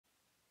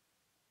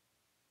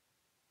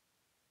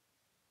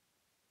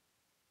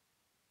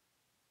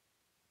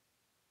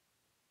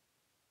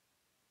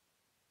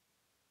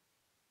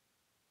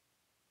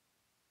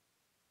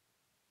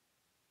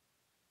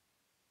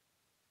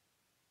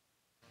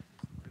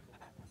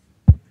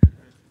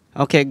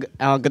Okay,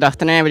 good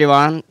afternoon,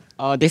 everyone.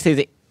 This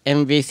is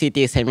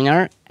MVCT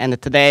seminar, and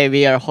today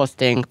we are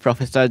hosting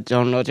Professor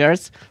John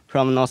Rogers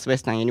from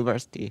Northwestern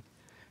University.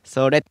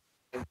 So let's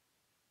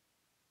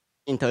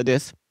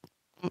introduce.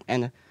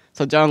 And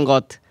so John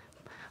got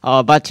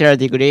a bachelor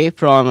degree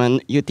from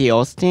UT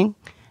Austin,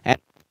 and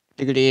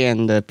degree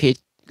and a PhD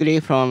degree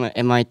from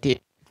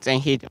MIT. Then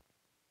he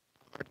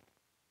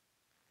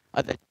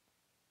other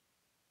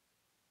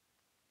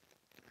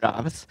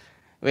labs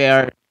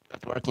where he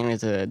was working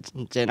with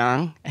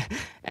Jenan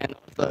and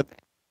also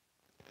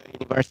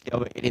University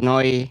of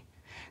Illinois.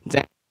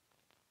 Then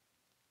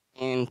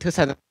in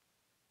 2000,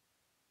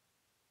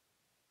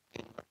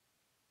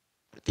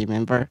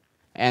 member,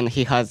 and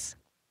he has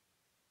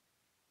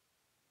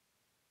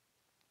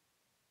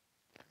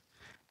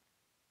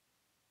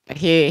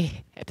he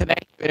today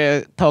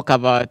will talk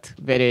about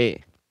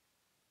very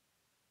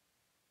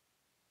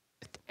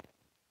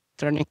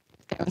electronic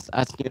systems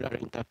as neural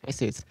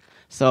interfaces.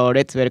 So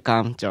let's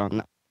welcome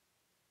John.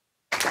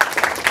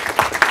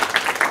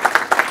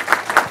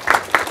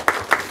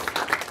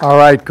 All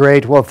right,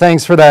 great. Well,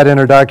 thanks for that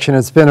introduction.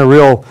 It's been a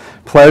real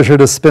pleasure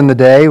to spend the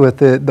day with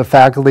the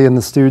faculty and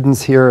the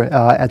students here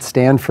at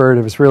Stanford.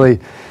 It was really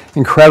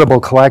incredible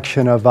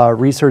collection of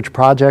research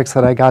projects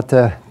that I got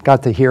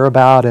to hear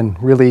about,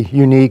 and really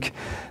unique,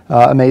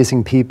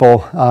 amazing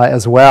people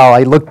as well.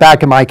 I looked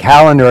back at my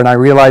calendar and I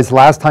realized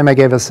last time I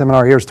gave a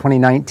seminar here was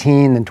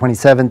 2019, then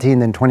 2017,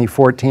 then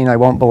 2014. I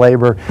won't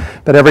belabor,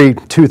 but every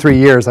 2-3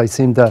 years I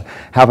seem to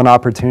have an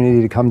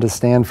opportunity to come to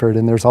Stanford,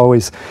 and there's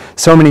always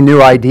so many new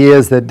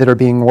ideas that are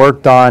being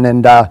worked on.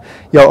 And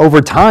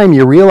over time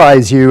you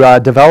realize you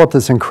develop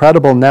this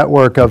incredible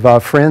network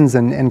of friends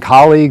and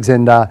colleagues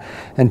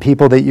and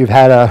people that you've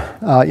had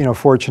a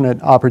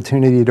fortunate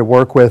opportunity to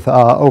work with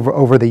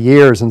over the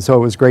years. And so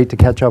it was great to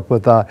catch up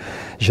with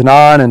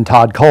Janan and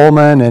Todd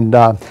Coleman and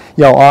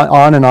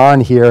on and on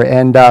here.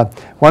 And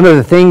one of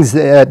the things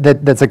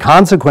that's a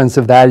consequence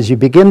of that is you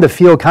begin to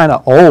feel kind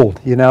of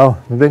old,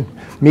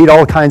 meet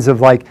all kinds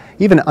of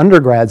even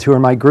undergrads who are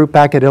in my group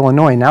back at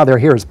Illinois. Now they're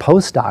here as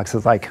postdocs.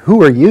 It's like,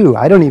 who are you?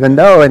 I don't even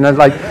know. And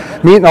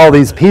it's meeting all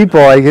these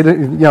people, I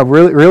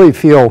really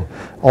feel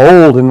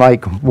old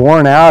and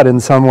worn out in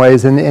some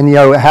ways. And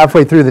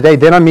halfway through the day,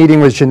 then I'm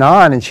meeting with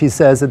Janan, and she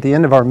says at the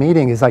end of our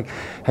meeting, is like,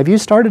 have you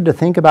started to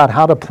think about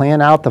how to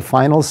plan out the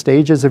final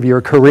stages of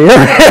your career?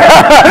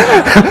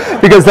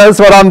 Because that's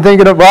what I'm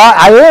thinking of. Well,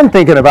 I am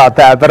thinking about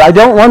that, but I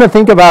don't want to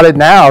think about it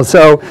now.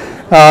 So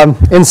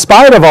in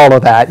spite of all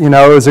of that, it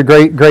was a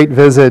great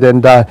visit,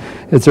 and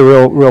it's a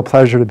real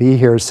pleasure to be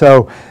here.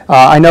 So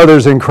I know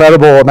there's an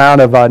incredible amount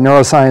of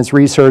neuroscience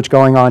research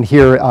going on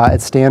here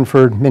at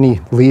Stanford, many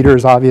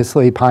leaders,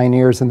 obviously,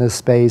 pioneers in this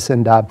space,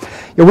 and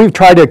we've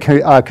tried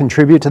to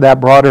contribute to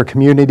that broader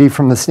community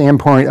from the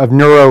standpoint of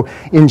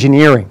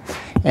neuroengineering.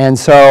 And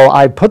so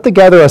I put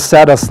together a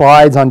set of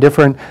slides on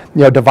different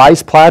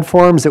device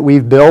platforms that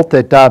we've built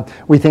that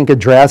we think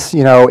address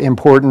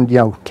important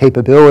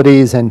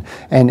capabilities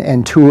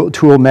and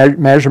tool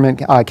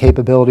measurement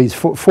capabilities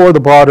for the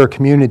broader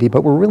community.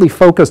 But we're really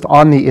focused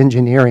on the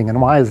engineering. And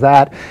why is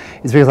that?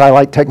 It's because I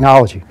like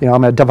technology.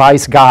 I'm a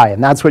device guy,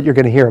 and that's what you're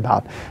going to hear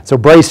about. So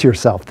brace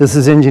yourself. This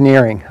is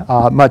engineering,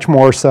 much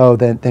more so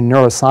than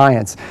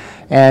neuroscience.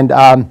 And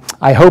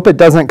I hope it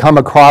doesn't come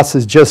across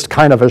as just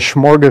kind of a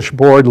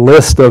smorgasbord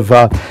list of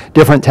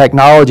different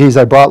technologies.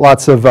 I brought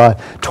lots of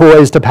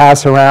toys to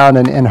pass around,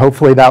 and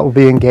hopefully that will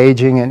be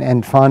engaging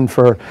and fun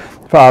for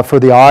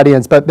the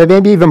audience. But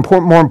maybe even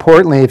more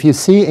importantly, if you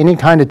see any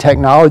kind of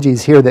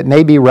technologies here that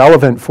may be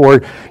relevant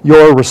for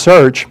your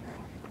research,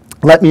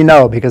 let me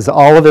know, because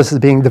all of this is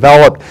being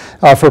developed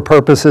for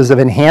purposes of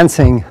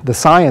enhancing the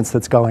science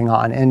that's going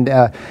on. And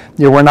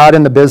we're not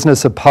in the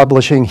business of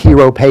publishing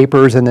hero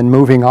papers and then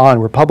moving on.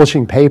 We're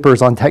publishing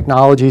papers on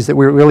technologies that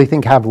we really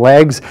think have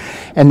legs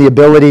and the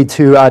ability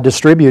to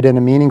distribute in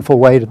a meaningful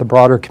way to the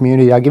broader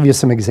community. I'll give you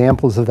some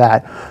examples of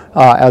that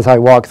as I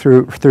walk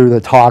through the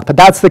talk. But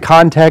that's the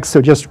context,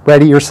 so just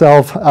ready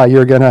yourself.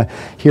 You're going to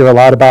hear a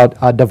lot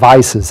about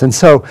devices. And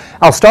so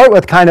I'll start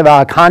with kind of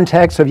a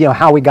context of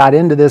how we got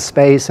into this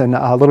space, and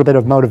a little bit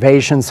of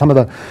motivation, some of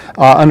the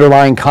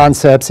underlying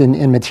concepts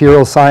in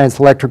material science,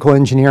 electrical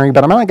engineering,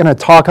 but I'm not going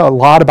to talk a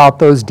lot about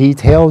those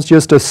details.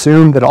 Just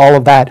assume that all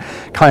of that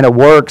kind of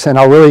works, and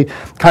I'll really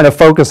kind of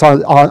focus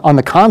on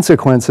the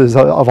consequences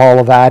of all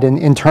of that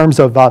in terms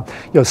of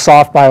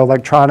soft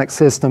bioelectronic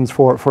systems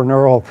for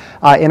neural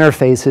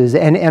interfaces.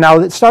 And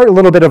I'll start a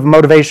little bit of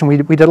motivation. We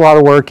did a lot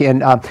of work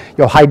in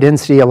high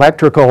density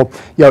electrical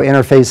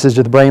interfaces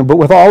to the brain, but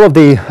with all of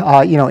the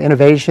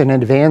innovation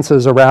and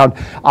advances around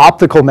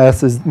optical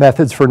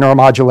methods for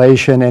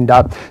neuromodulation and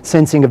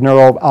sensing of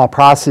neural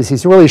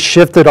processes really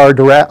shifted our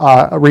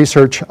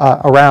research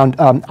around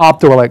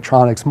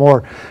optoelectronics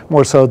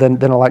more so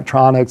than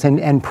electronics,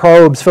 and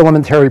probes,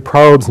 filamentary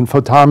probes, and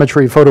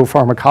photometry,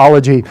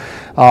 photopharmacology,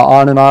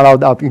 on and on.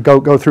 I'll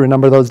go through a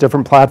number of those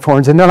different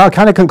platforms, and then I'll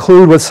kind of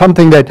conclude with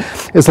something that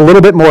is a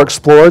little bit more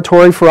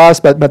exploratory for us,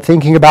 but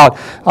thinking about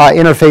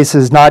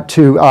interfaces not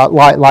to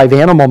live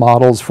animal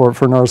models for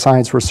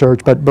neuroscience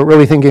research, but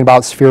really thinking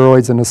about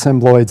spheroids and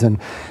assembloids and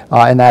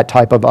that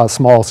type of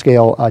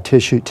small-scale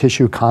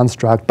tissue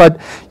construct. But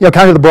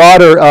kind of the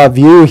broader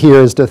view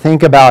here is to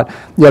think about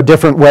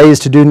different ways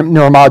to do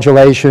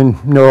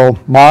neuromodulation, neural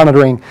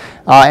monitoring,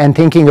 and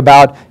thinking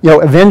about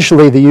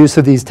eventually the use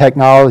of these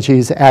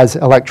technologies as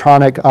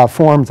electronic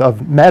forms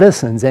of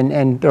medicines.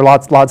 And there are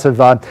lots of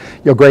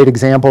great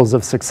examples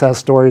of success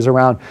stories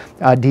around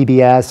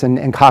DBS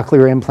and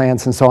cochlear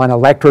implants and so on,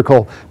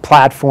 electrical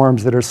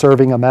platforms that are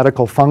serving a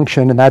medical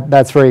function, and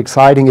that's very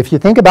exciting. If you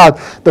think about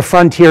the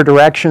frontier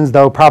directions,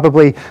 though,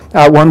 probably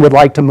one would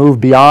like to move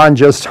beyond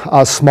just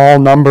small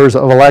numbers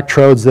of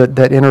electrodes that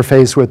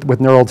interface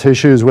with neural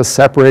tissues with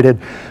separated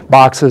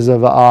boxes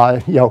of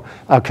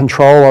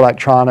control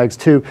electronics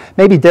to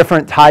maybe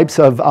different types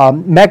of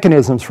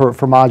mechanisms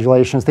for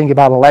modulations. Think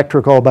about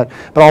electrical, but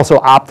also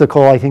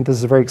optical. I think this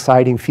is a very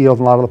exciting field,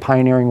 and a lot of the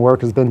pioneering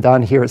work has been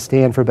done here at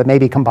Stanford, but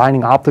maybe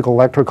combining optical,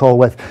 electrical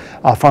with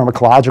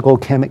pharmacological,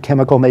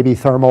 chemical, maybe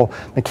thermal,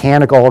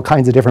 mechanical, all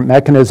kinds of different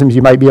mechanisms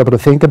you might be able to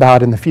think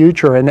about in the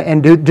future,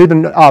 and do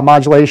the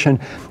modulation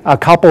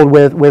coupled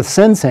with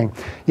sensing,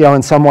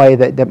 in some way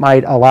that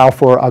might allow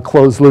for a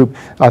closed loop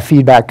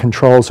feedback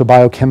control, so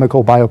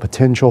biochemical,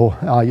 biopotential,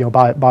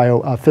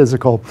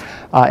 biophysical,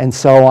 and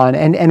so on,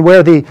 and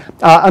where the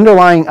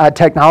underlying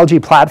technology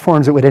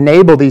platforms that would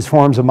enable these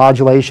forms of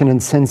modulation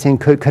and sensing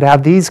could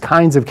have these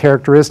kinds of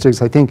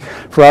characteristics. I think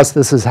for us,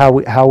 this is how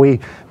we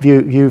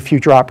view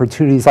future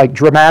opportunities, like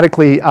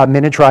dramatically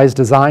miniaturized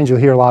designs. You'll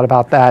hear a lot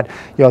about that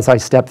as I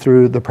step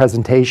through the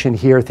presentation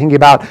here, thinking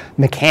about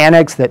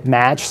mechanics that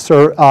match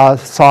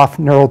soft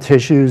neural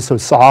tissues, so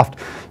soft,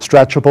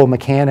 stretchable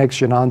mechanics.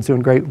 Janon's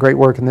doing great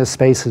work in this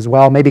space as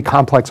well. Maybe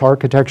complex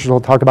architectures. We'll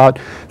talk about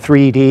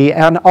 3D,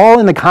 and all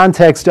in the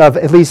context of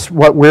at least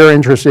what we're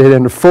interested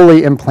in,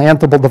 fully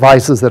implantable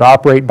devices that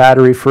operate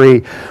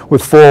battery-free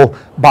with full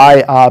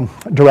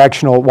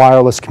bi-directional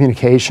wireless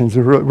communications.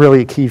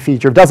 Really a key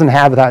feature. If it doesn't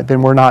have that,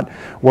 then we're not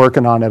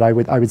working on it, I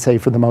would say,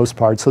 for the most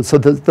part. So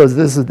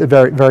this is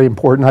very, very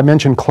important. I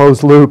mentioned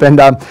closed loop, and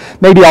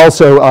maybe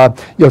also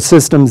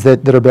systems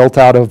that are built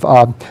out of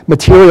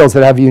materials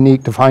that have a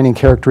unique defining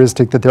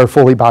characteristic that they're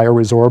fully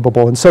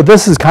bioresorbable. And so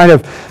this is kind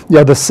of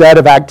the set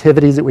of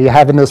activities that we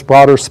have in this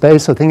broader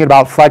space. So thinking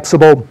about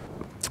flexible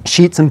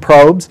sheets and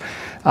probes,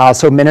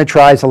 so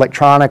miniaturized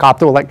electronic,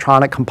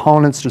 optoelectronic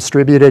components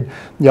distributed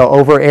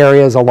over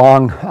areas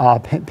along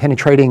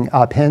penetrating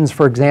pins,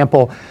 for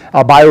example.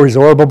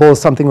 Bioresorbable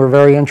is something we're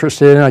very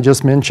interested in. I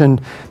just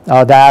mentioned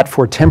that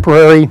for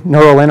temporary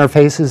neural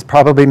interfaces,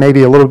 probably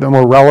maybe a little bit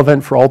more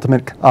relevant for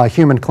ultimate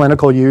human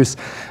clinical use,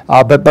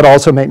 but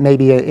also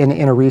maybe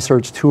in a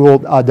research tool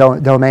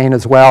domain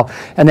as well.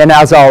 And then,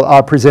 as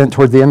I'll present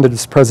toward the end of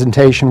this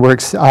presentation, we're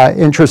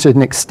interested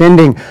in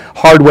extending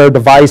hardware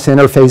device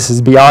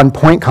interfaces beyond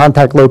point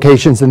contact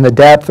locations in the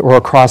depth or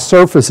across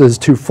surfaces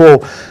to full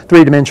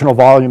three-dimensional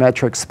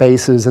volumetric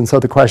spaces. And so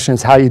the question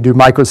is how you do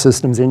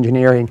microsystems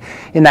engineering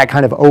in that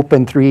kind of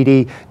open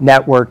 3D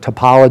network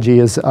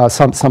topology is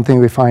something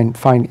we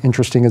find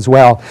interesting as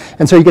well.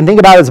 And so you can think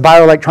about it as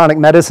bioelectronic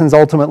medicines.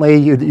 Ultimately,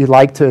 you'd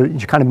like to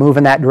kind of move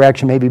in that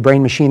direction, maybe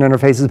brain-machine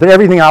interfaces. But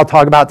everything I'll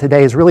talk about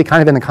today is really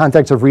kind of in the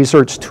context of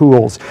research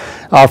tools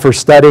for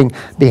studying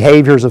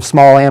behaviors of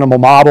small animal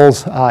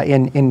models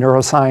in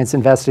neuroscience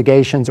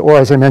investigations, or,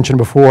 as I mentioned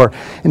before,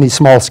 in these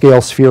small-scale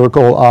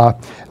spherical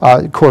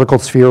cortical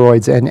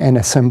spheroids and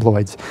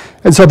assembloids.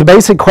 And so the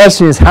basic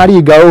question is, how do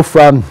you go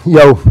from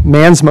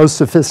man's most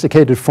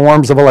sophisticated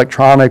forms of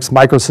electronics,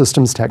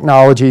 microsystems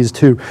technologies,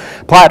 to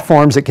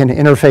platforms that can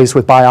interface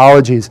with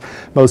biology's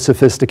most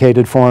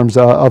sophisticated forms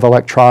of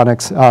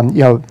electronics?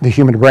 The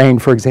human brain,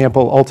 for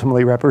example,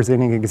 ultimately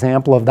representing an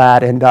example of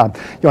that. And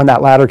in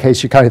that latter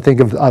case, you kind of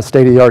think of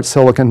state-of-the-art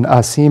silicon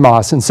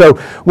CMOS. And so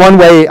one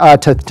way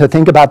to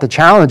think about the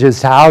challenge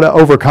is how to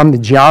overcome the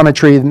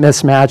geometry, the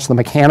mismatch, the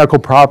mechanical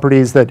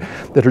properties that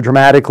are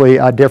dramatically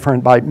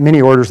different by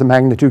many orders of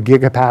magnitude,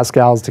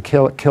 gigapascals to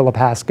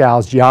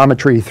kilopascals,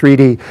 geometry,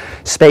 3D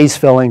space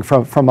filling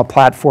from a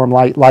platform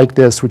like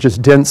this, which is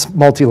dense,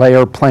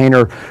 multi-layer,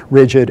 planar,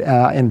 rigid,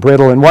 and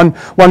brittle. And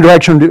one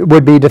direction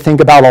would be to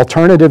think about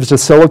alternatives to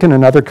silicon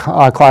and other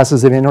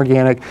classes of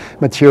inorganic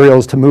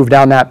materials to move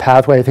down that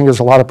pathway. I think there's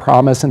a lot of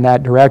promise in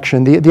that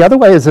direction. The other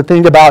way is to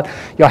think about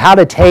how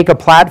to take a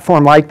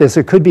platform like this.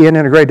 It could be an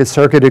integrated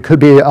circuit. It could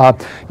be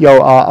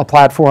a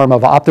platform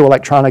of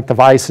optoelectronic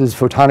devices,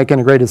 photonic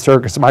integrated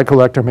circuits,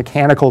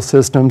 microelectromechanical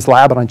systems,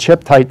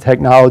 lab-on-chip type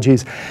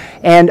technologies,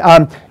 and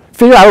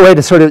figure out a way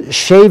to sort of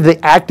shave the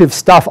active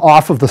stuff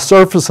off of the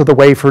surface of the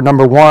wafer,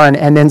 number one,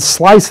 and then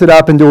slice it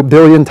up into a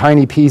billion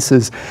tiny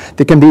pieces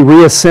that can be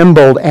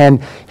reassembled and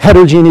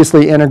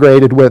heterogeneously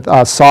integrated with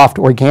soft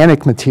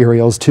organic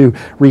materials to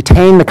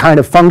retain the kind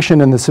of function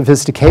and the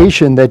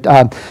sophistication that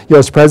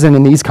is present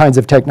in these kinds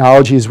of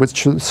technologies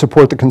which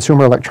support the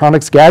consumer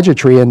electronics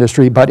gadgetry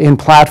industry, but in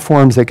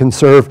platforms that can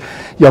serve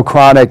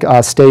chronic,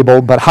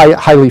 stable, but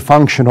highly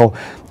functional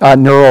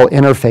neural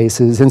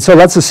interfaces. And so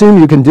let's assume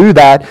you can do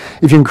that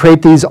if you can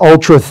create these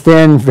ultra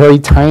thin, very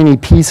tiny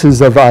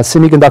pieces of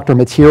semiconductor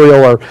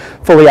material or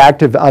fully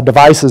active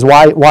devices.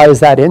 Why is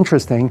that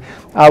interesting?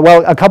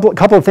 Well, a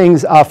couple of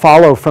things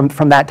follow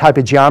from that type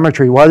of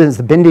geometry. One is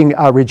the bending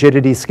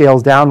rigidity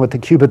scales down with the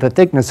cube of the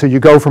thickness. So you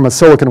go from a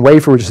silicon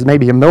wafer, which is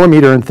maybe a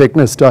millimeter in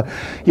thickness, to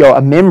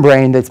a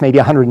membrane that's maybe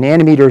 100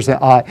 nanometers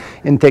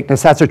in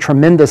thickness. That's a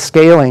tremendous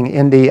scaling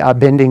in the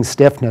bending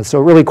stiffness. So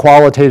it really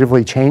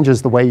qualitatively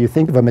changes the way you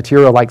think of a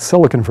material like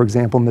silicon, for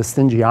example, in this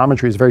thin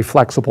geometry is very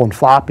flexible and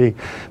floppy,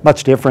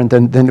 much different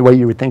than the way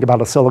you would think about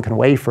a silicon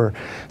wafer.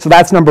 So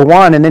that's number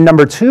one. And then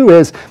number two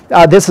is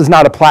this is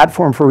not a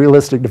platform for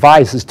realistic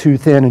device. It's too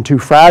thin and too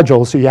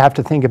fragile. So you have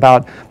to think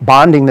about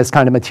bonding this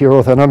kind of material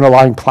with an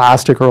underlying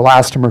plastic or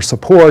elastomer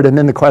support. And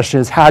then the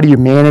question is, how do you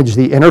manage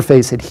the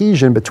interface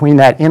adhesion between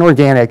that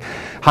inorganic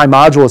high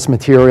modulus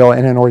material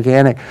and an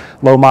organic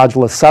low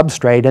modulus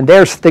substrate? And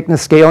there's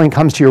thickness scaling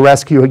comes to your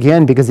rescue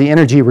again, because the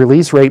energy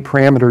release rate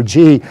parameter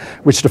G,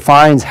 which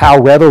defines how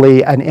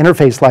readily an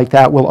interface like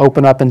that will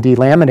open up and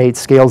delaminate,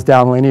 scales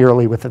down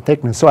linearly with the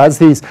thickness. So as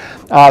these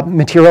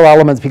material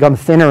elements become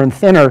thinner and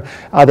thinner,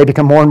 they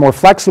become more and more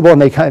flexible,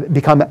 and they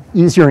become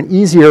easier and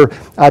easier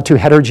to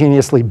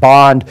heterogeneously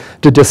bond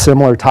to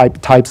dissimilar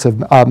types of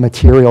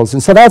materials.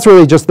 And so that's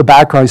really just the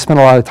background. I spent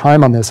a lot of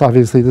time on this.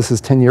 Obviously, this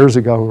is 10 years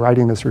ago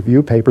writing this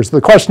review paper. So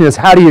the question is,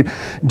 how do you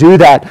do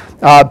that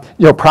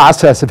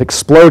process of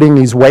exploding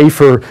these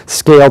wafer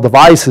scale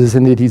devices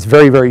into these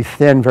very, very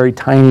thin, very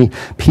tiny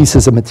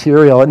pieces of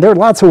material? And there are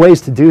lots of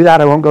ways to do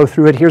that. I won't go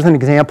through it. Here's an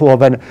example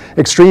of an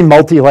extreme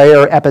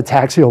multi-layer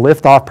epitaxial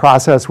liftoff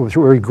process where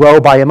we grow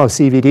by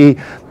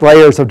MOCVD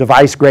layers of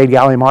device-grade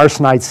gallium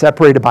arsenide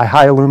separated by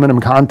high aluminum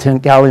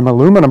content gallium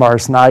aluminum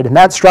arsenide. And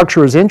that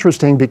structure is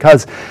interesting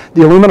because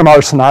the aluminum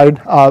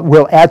arsenide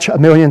will etch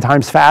 1,000,000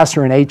 times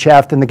faster in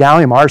HF than the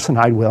gallium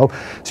arsenide will.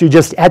 So you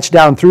just etch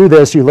down through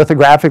this. You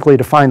lithographically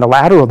define the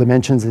lateral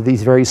dimensions of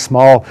these very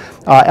small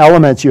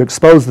elements. You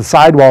expose the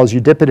sidewalls. You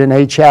dip it in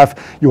HF.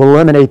 You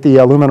eliminate the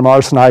aluminum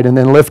arsenide and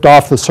then lift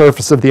off the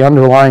surface of the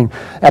underlying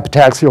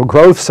epitaxial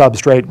growth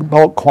substrate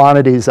bulk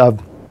quantities of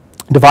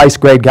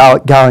device-grade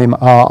gallium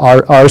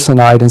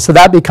arsenide. And so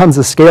that becomes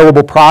a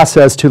scalable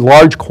process to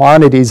large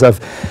quantities of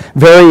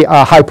very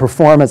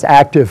high-performance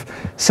active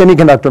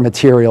semiconductor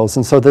materials.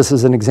 And so this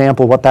is an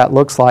example of what that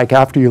looks like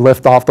after you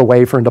lift off the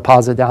wafer and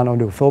deposit down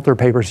onto a filter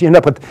paper. So you end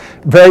up with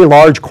very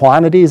large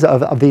quantities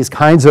of these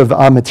kinds of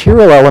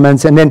material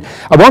elements. And then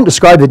I won't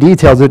describe the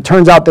details. It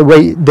turns out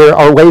there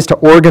are ways to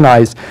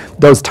organize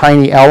those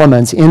tiny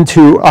elements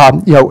into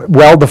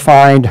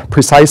well-defined,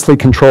 precisely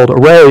controlled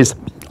arrays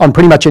on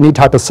pretty much any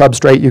type of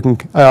substrate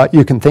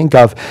you can think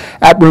of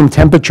at room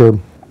temperature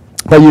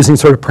by using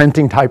sort of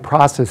printing type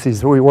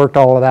processes. We worked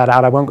all of that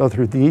out. I won't go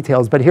through the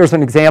details, but here's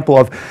an example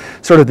of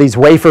sort of these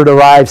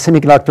wafer-derived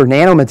semiconductor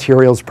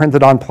nanomaterials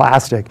printed on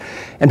plastic.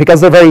 And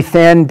because they're very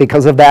thin,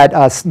 because of that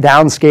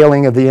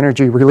downscaling of the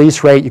energy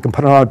release rate, you can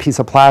put it on a piece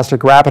of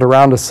plastic, wrap it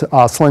around a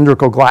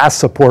cylindrical glass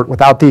support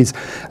without these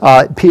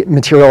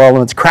material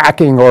elements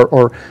cracking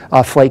or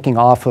flaking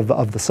off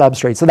of the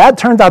substrate. So that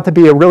turned out to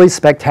be a really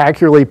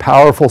spectacularly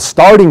powerful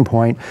starting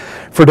point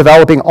for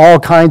developing all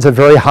kinds of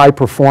very high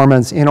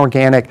performance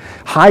inorganic,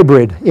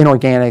 hybrid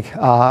inorganic,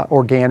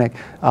 organic,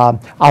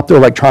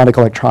 optoelectronic,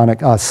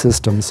 electronic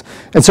systems.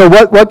 And so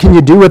what can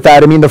you do with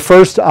that? I mean, the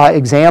first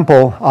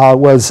example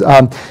was,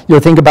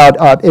 think about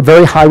a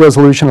very high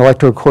resolution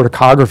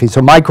electrocorticography,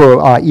 so micro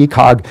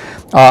ECOG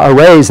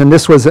arrays. And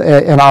this was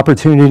an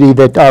opportunity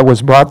that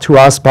was brought to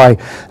us by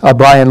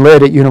Brian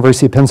Lidd at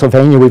University of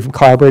Pennsylvania. We've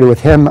collaborated with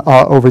him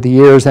over the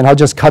years. And I'll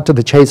just cut to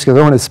the chase because I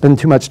don't want to spend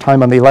too much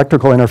time on the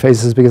electrical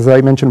interfaces because, as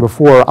I mentioned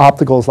before,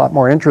 optical is a lot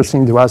more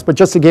interesting to us. But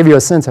just to give you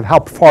a sense of how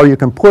far you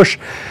can push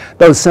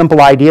those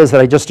simple ideas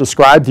that I just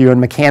described to you in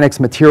mechanics,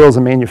 materials,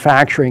 and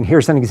manufacturing.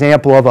 Here's an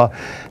example of a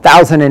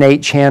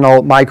 1008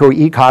 channel micro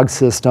ECOG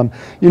system,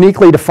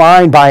 uniquely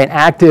defined by an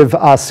active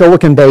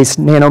silicon-based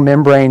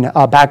nanomembrane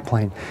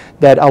backplane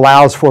that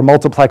allows for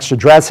multiplexed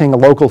addressing, a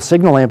local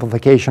signal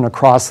amplification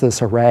across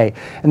this array.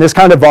 And this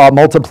kind of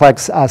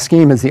multiplex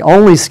scheme is the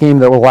only scheme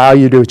that will allow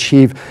you to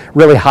achieve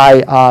really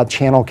high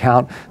channel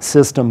count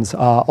systems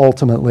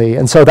ultimately.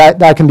 And so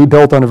that can be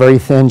built on a very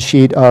thin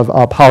sheet of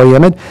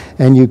polyimide,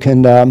 and you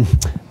can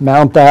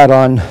mount that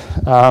on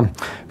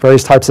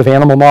various types of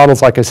animal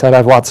models. Like I said, I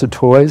have lots of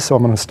toys, so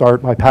I'm going to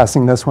start by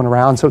passing this one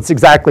around. So it's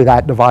exactly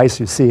that device.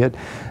 You see it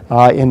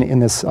in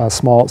this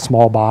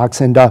small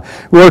box. And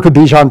we work with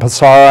Bijan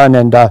Passaran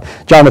and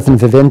Jonathan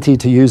Viventi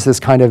to use this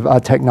kind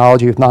of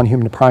technology with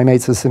non-human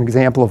primates. This is an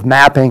example of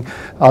mapping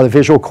the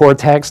visual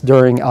cortex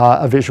during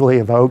a visually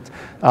evoked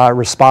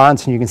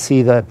response. And you can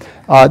see the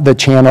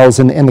channels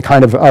and the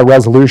kind of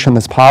resolution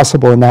that's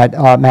possible in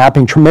that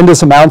mapping.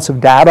 Tremendous amounts of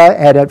data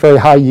at very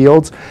high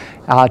yields.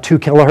 2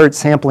 kilohertz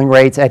sampling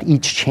rates at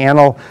each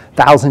channel,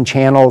 1,000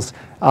 channels.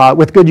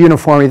 With good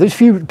uniformity. There's a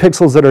few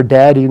pixels that are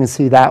dead. You can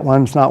see that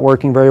one's not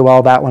working very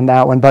well, that one,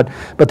 but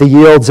the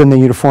yields and the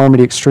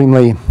uniformity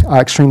extremely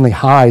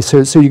high.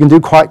 So you can do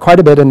quite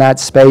a bit in that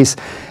space.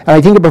 And I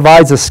think it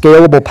provides a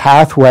scalable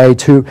pathway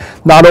to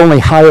not only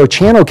higher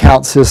channel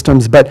count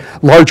systems, but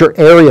larger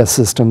area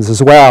systems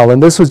as well.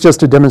 And this was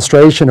just a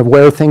demonstration of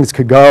where things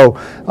could go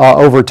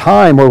over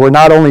time, where we're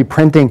not only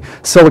printing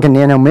silicon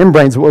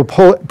nanomembranes, but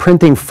we're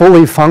printing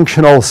fully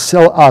functional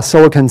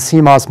silicon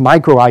CMOS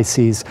micro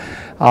ICs.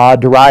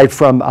 Derived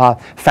from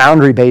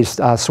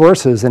foundry-based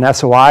sources and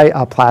SOI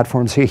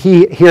platforms. So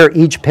here,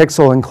 each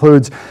pixel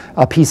includes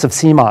a piece of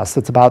CMOS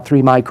that's about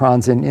 3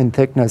 microns in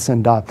thickness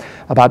and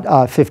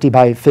about 50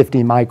 by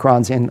 50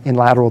 microns in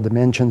lateral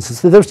dimensions.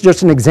 So there's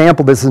just an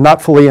example. This is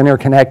not fully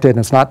interconnected, and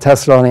it's not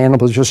tested on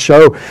animals. Just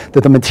show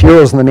that the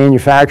materials and the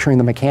manufacturing,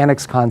 the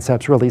mechanics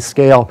concepts really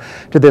scale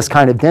to this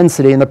kind of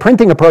density. And the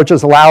printing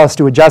approaches allow us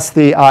to adjust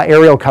the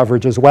aerial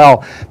coverage as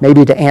well,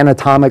 maybe to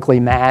anatomically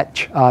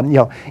match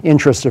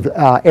interest of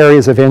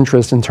areas of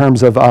interest in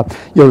terms of the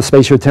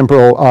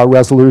spatiotemporal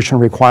resolution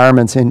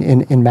requirements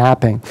in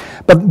mapping.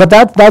 But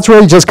that's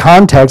really just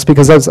context,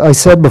 because as I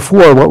said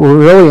before, what we're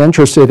really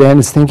interested in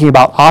is thinking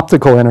about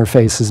optical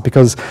interfaces,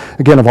 because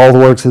again, of all the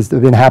works that's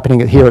been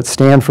happening here at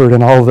Stanford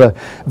and all the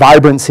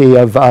vibrancy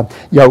of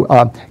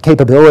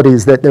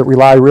capabilities that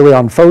rely really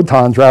on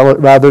photons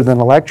rather than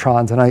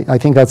electrons, and I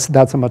think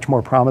that's a much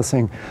more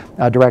promising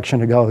direction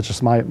to go. It's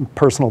just my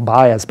personal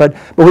bias. But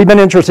we've been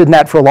interested in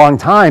that for a long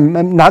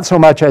time, not so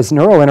much as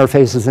neural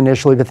interfaces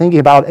initially, but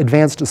thinking about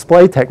advanced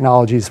display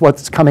technologies,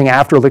 what's coming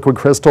after liquid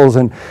crystals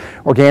and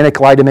organic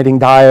light-emitting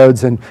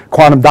diodes and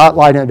quantum dot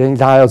light-emitting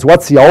diodes.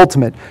 What's the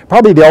ultimate?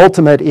 Probably the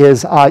ultimate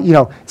is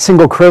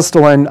single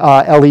crystalline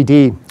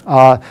LED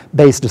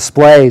based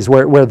displays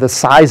where the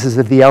sizes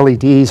of the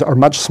LEDs are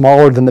much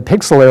smaller than the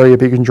pixel area,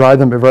 but you can drive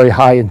them at very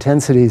high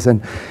intensities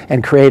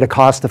and create a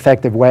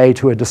cost-effective way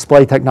to a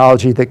display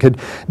technology that could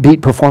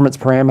beat performance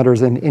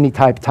parameters in any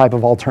type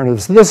of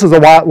alternatives. So this is a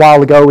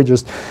while ago. We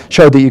just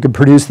showed that you could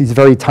produce these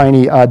very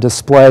tiny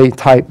display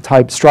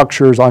type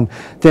structures on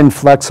thin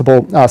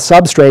flexible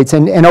substrates,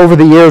 and over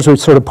the years we've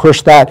sort of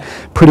pushed that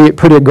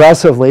pretty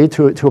aggressively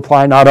to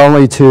apply not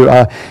only to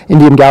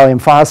indium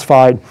gallium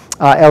phosphide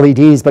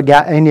LEDs, but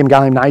indium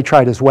gallium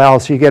nitride as well.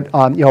 So you get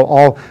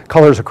all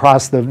colors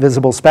across the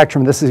visible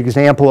spectrum. This is an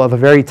example of a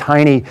very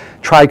tiny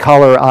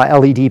tricolor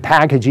LED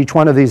package. Each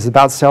one of these is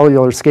about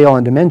cellular scale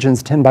and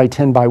dimensions, 10 by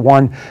 10 by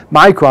 1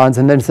 microns,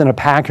 and then it's in a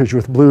package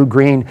with blue,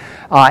 green,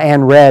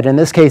 and red. In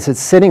this case, it's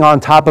sitting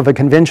on top of a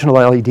conventional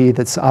LED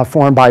that's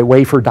formed by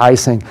wafer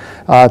dicing,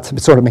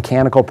 sort of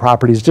mechanical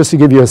properties, just to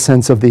give you a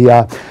sense of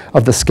the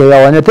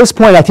scale. And at this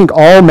point, I think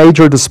all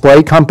major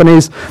display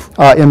companies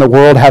in the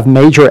world have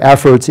major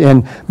efforts in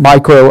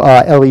micro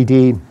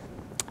LED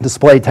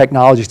display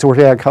technology. So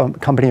we're a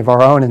company of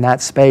our own in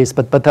that space.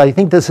 But I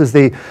think this is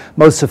the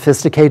most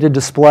sophisticated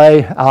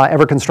display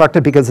ever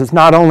constructed, because it's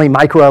not only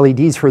micro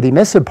LEDs for the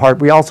emissive part,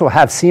 we also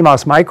have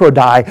CMOS micro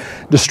die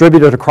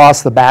distributed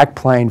across the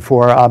backplane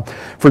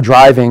for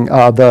driving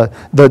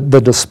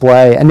the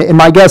display. And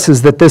my guess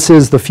is that this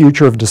is the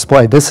future of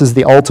display. This is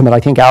the ultimate. I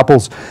think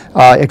Apple's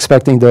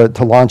expecting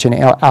to launch an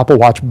Apple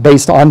Watch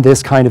based on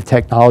this kind of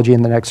technology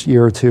in the next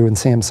year or two, and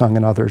Samsung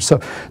and others. So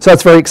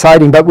that's very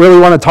exciting. But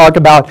really want to talk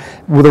about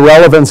the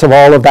relevance of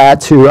all of that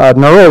to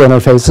neural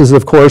interfaces.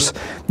 Of course,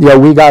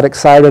 we got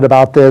excited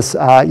about this,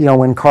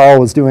 when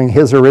Carl was doing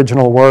his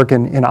original work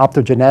in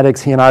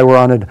optogenetics. He and I were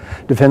on a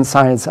Defense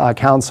Science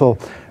Council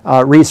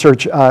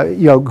research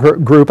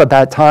group at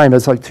that time.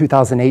 It's like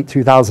 2008,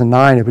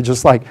 2009. It was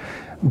just like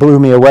blew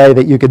me away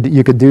that you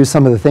could do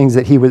some of the things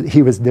that he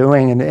was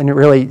doing, and it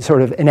really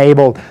sort of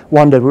enabled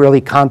one to really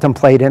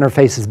contemplate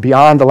interfaces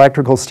beyond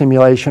electrical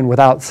stimulation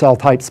without cell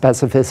type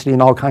specificity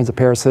and all kinds of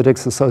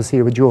parasitics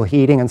associated with Joule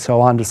heating and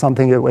so on, to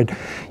something that would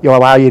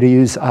allow you to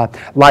use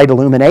light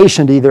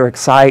illumination to either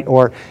excite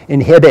or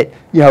inhibit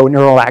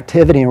neural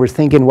activity. And we're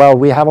thinking, well,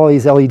 we have all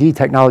these LED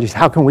technologies.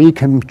 How can we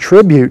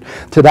contribute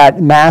to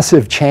that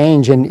massive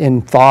change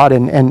in thought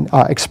and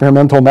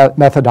experimental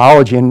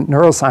methodology in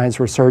neuroscience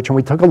research? And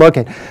we took a look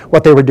at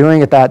what they were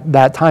doing at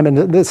that time, and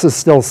this is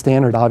still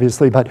standard,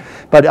 obviously, but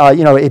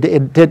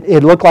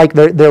it looked like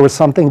there was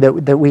something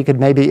that we could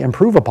maybe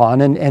improve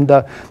upon, and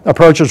the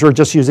approaches were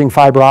just using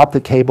fiber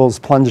optic cables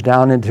plunged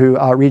down into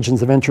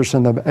regions of interest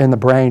in the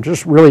brain,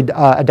 just really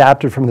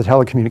adapted from the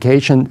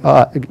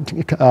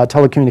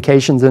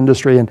telecommunications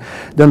industry and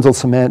dental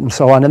cement and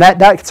so on, and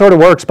that sort of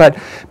works, but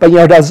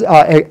it does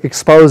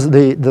expose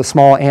the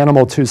small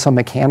animal to some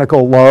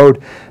mechanical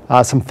load,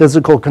 some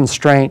physical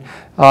constraint.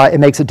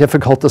 It makes it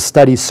difficult to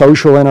study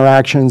social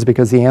interactions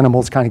because the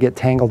animals kind of get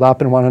tangled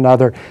up in one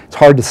another. It's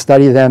hard to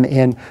study them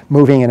in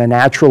moving in a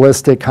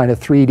naturalistic kind of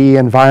 3D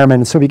environment.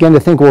 And so we begin to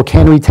think, well,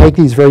 can we take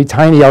these very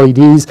tiny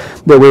LEDs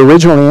that we're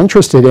originally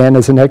interested in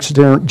as a next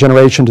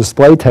generation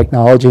display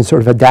technology and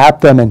sort of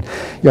adapt them and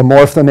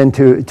morph them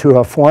into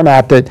a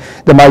format that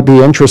might be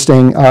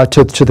interesting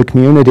to the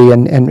community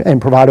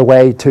and provide a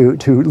way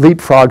to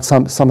leapfrog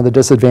some of the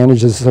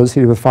disadvantages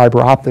associated with fiber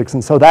optics.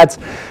 And so that's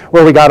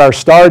where we got our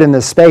start in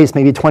this space,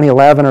 maybe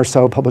 2011 or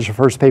so, published a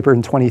first paper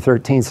in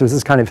 2013. So this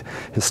is kind of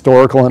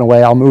historical in a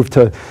way. I'll move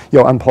to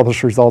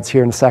unpublished results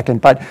here in a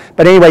second. But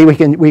anyway, we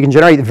can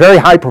generate very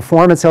high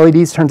performance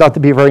LEDs. Turns out to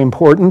be very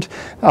important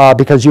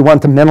because you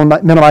want to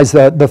minimize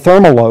the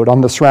thermal load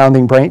on the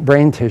surrounding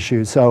brain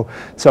tissue. So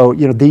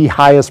the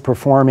highest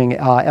performing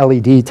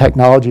LED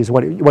technology is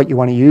what you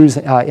want to use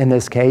in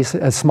this case,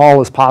 as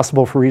small as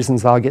possible for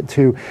reasons I'll get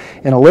to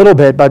in a little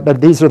bit.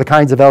 But these are the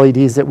kinds of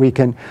LEDs that we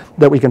can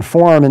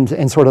form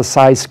in sort of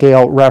size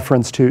scale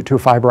reference to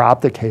fiber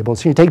optic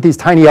cables. So you take these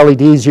tiny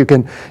LEDs, you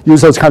can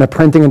use those kind of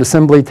printing and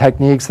assembly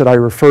techniques that I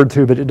referred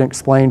to but didn't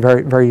explain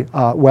very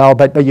well,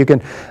 but you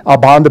can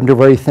bond them to a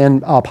very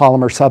thin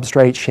polymer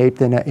substrate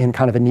shaped in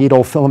kind of a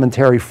needle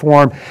filamentary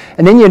form.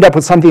 And then you end up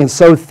with something that's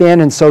so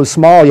thin and so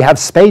small, you have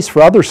space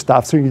for other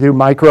stuff. So you do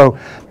micro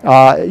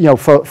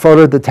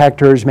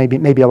photodetectors,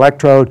 maybe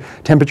electrode,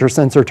 temperature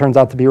sensor turns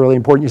out to be really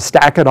important. You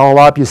stack it all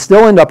up, you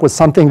still end up with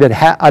something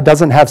that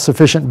doesn't have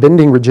sufficient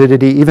bending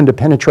rigidity even to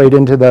penetrate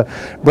into the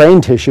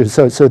brain tissue.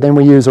 So then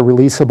we use a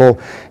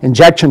releasable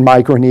injection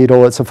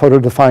microneedle. It's a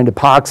photo-defined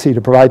epoxy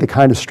to provide the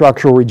kind of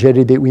structural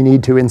rigidity that we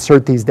need to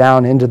insert these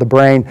down into the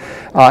brain.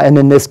 And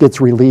then this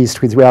gets released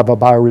because we have a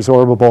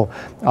bioresorbable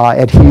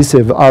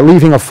adhesive,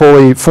 leaving a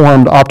fully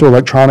formed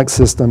optoelectronic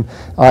system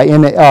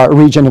in a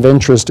region of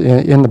interest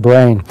in the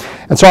brain.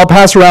 And so I'll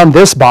pass around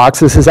this box.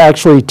 This is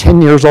actually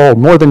 10 years old,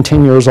 more than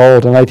 10 years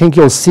old. And I think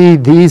you'll see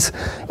these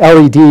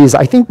LEDs.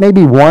 I think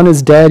maybe one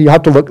is dead. You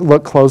have to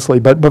look closely,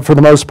 but for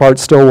the most part,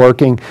 still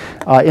working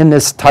in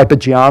this type of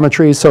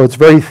geometry. So it's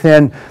very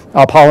thin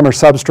polymer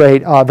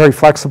substrate, very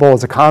flexible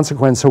as a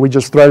consequence. So we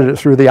just threaded it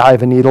through the eye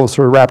of a needle,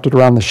 sort of wrapped it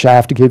around the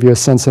shaft to give you a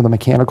sense of the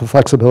mechanical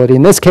flexibility.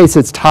 In this case,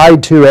 it's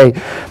tied to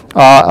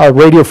a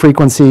radio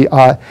frequency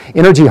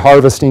energy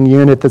harvesting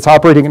unit that's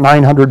operating at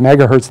 900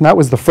 megahertz, and that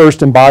was the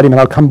first embodiment.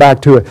 I'll come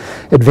back to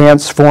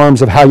advanced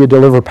forms of how you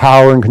deliver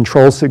power and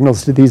control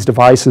signals to these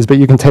devices, but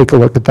you can take a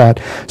look at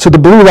that. So the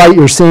blue light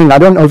you're seeing, I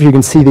don't know if you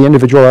can see the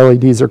individual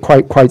LEDs, are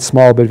quite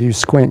small, but if you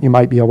squint, you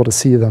might be able to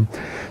see them.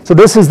 So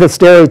this is the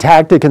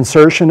stereotactic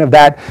insertion of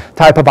that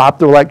type of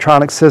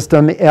optoelectronic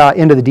system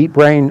into the deep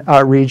brain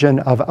region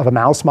of a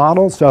mouse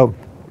model. So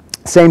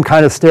same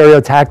kind of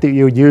stereotact that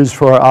you would use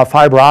for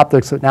fiber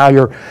optics, but now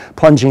you're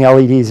plunging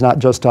LEDs, not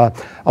just a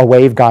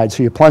waveguide.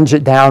 So you plunge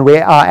it down. We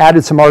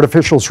added some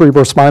artificial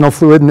cerebrospinal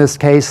fluid in this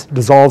case,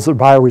 dissolves the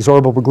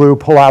bioresorbable glue,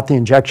 pull out the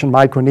injection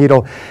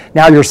microneedle.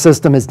 Now your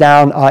system is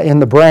down in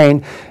the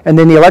brain, and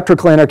then the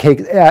electrical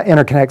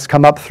interconnects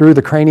come up through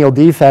the cranial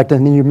defect,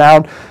 and then you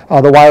mount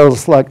the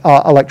wireless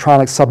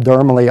electronics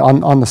subdermally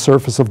on the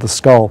surface of the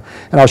skull.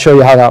 And I'll show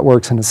you how that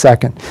works in a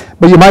second.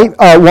 But you might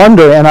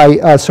wonder, and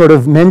I sort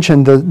of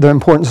mentioned the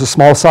importance of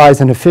small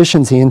size and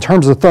efficiency in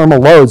terms of thermal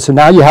load. So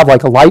now you have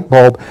like a light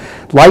bulb,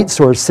 light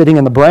source sitting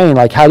in the brain.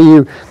 Like, how do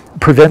you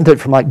prevent it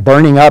from like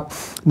burning up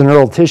the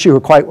neural tissue? We're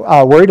quite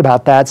worried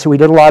about that. So we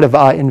did a lot of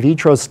in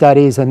vitro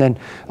studies and then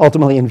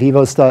ultimately in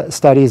vivo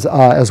studies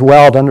as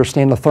well to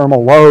understand the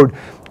thermal load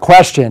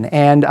question.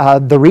 And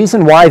the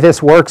reason why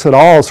this works at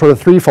all is sort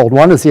of threefold.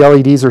 One is the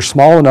LEDs are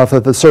small enough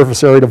that the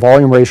surface area to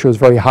volume ratio is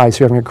very high, so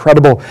you have an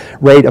incredible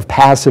rate of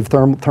passive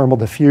thermal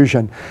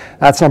diffusion.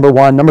 That's number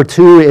one. Number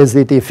two is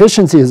that the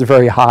efficiency is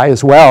very high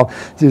as well.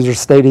 These are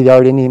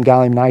state-of-the-art indium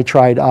gallium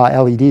nitride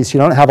LEDs, so you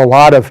don't have a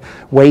lot of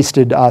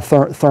wasted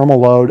thermal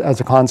load as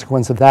a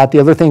consequence of that. The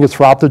other thing is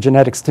for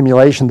optogenetic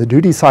stimulation, the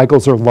duty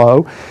cycles are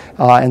low,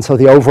 and so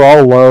the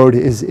overall load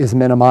is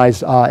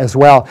minimized as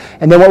well.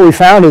 And then what we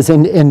found is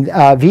in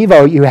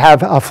vivo, you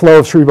have a flow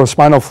of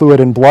cerebrospinal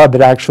fluid and blood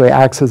that actually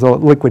acts as a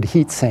liquid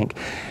heat sink.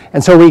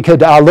 And so we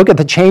could look at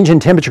the change in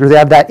temperature, because they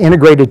have that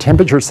integrated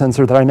temperature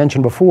sensor that I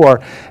mentioned before,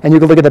 and you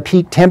could look at the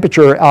peak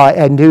temperature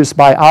induced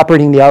by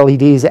operating the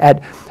LEDs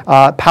at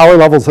power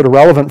levels that are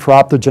relevant for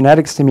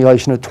optogenetic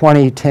stimulation at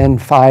 20, 10,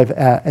 5,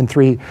 and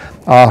 3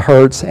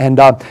 hertz.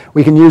 And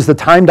we can use the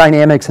time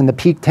dynamics and the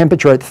peak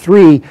temperature at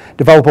 3,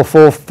 develop a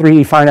full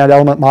 3D finite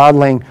element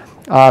modeling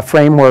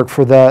framework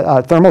for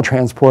the thermal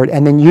transport,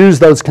 and then use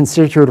those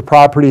constitutive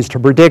properties to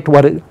predict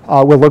what it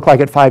will look like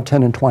at 5,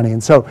 10, and 20.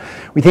 And so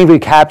we think we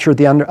captured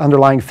the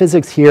underlying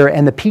physics here,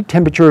 and the peak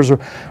temperatures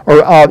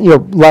are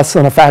less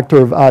than a factor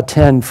of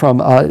 10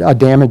 from a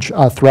damage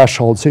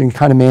threshold, so you can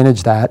kind of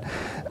manage that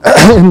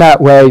in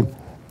that way.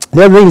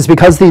 The other thing is,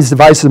 because these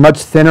devices are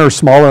much thinner,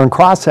 smaller in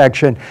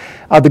cross-section,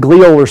 the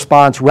glial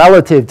response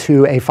relative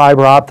to a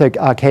fiber optic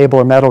cable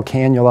or metal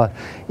cannula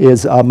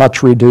is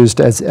much reduced,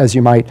 as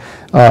you might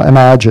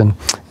imagine.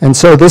 And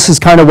so this is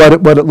kind of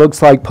what it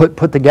looks like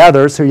put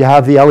together. So you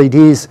have the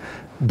LEDs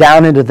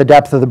down into the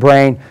depth of the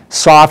brain,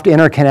 soft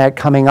interconnect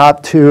coming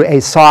up to a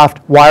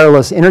soft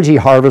wireless energy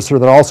harvester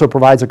that also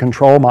provides a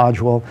control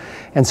module.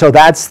 And so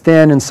that's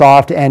thin and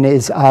soft and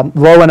is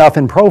low enough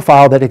in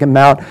profile that it can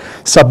mount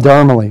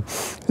subdermally.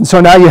 And so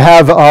now you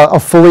have a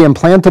fully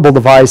implantable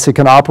device that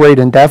can operate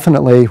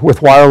indefinitely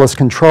with wireless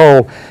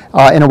control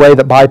in a way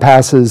that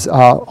bypasses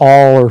all,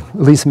 or at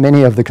least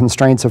many, of the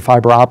constraints of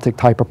fiber optic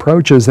type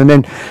approaches. And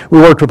then we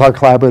worked with our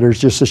collaborators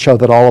just to show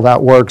that all of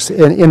that works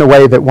in a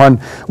way that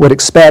one would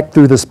expect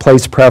through this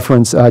place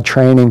preference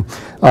training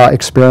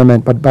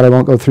experiment, but I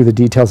won't go through the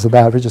details of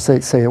that. We'll just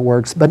say it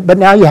works. But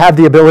now you have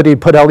the ability to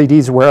put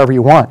LEDs wherever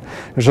you want.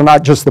 There's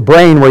not just the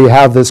brain where you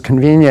have this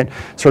convenient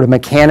sort of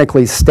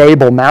mechanically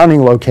stable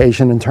mounting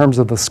location in terms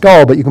of the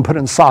skull, but you can put it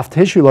in soft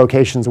tissue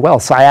locations as well,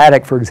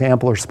 sciatic, for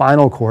example, or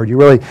spinal cord. You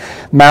really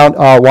mount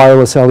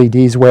wireless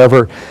LEDs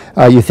wherever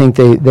you think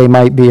they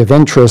might be of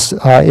interest in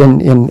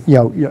a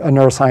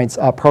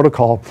neuroscience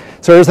protocol.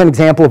 So here's an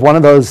example of one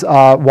of those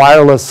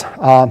wireless,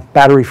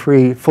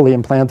 battery-free, fully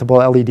implantable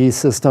LED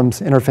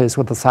systems interface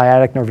with the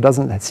sciatic nerve. It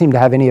doesn't seem to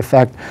have any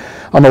effect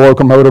on the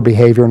locomotor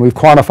behavior, and we've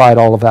quantified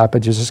all of that,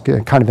 but just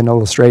kind of an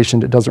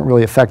illustration. It doesn't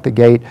really affect the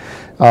gait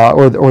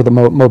or the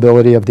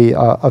mobility of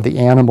the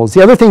animals.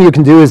 The other thing you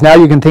can do is now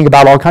you can think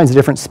about all kinds of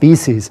different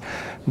species.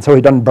 And so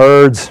we've done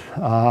birds,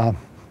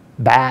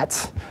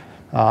 bats,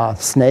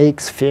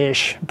 snakes,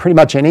 fish, pretty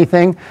much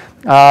anything,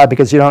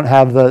 because you don't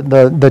have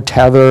the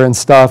tether and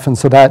stuff, and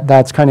so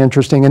that's kind of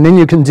interesting. And then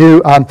you can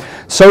do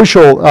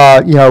social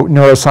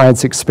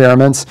neuroscience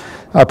experiments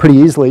pretty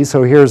easily.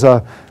 So here's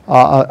a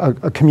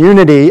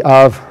community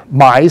of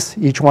mice,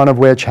 each one of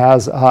which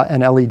has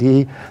an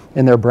LED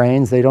in their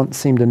brains. They don't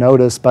seem to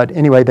notice, but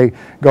anyway, they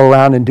go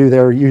around and do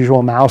their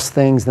usual mouse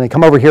things, and they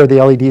come over here,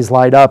 the LEDs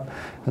light up,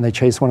 and they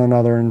chase one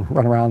another and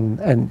run around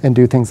and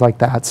do things like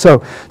that.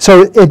 So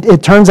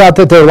it turns out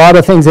that there are a lot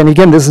of things, and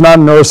again, this is not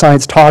a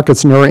neuroscience talk,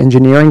 it's a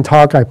neuroengineering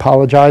talk. I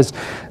apologize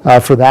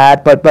for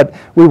that, but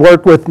we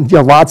work with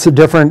lots of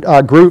different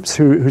groups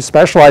who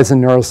specialize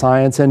in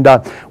neuroscience, and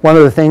one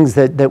of the things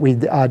that we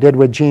did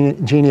with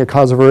Genia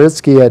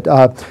Kozovaritsky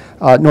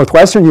at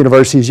Northwestern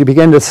University is you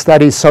begin to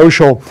study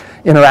social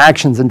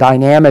interactions and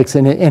dynamics,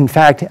 and in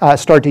fact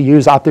start to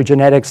use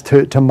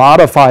optogenetics to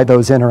modify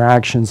those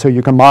interactions. So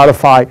you can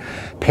modify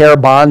pair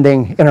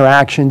bonding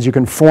interactions, you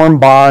can form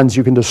bonds,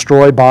 you can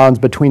destroy bonds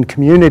between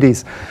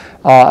communities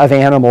of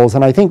animals.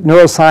 And I think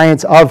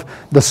neuroscience of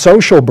the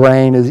social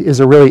brain is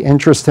a really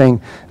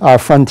interesting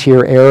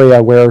frontier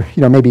area where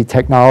maybe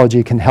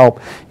technology can help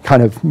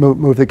kind of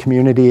move the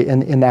community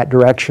in that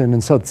direction.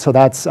 And so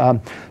that's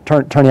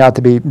turning out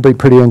to be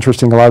pretty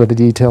interesting. A lot of the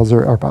details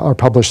are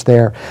published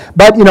there.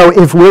 But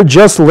if we're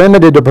just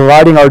limited to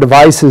providing our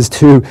devices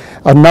to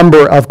a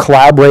number of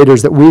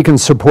collaborators that we can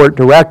support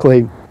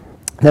directly,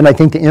 then I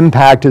think the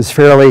impact is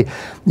fairly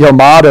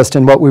modest,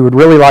 and what we would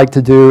really like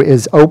to do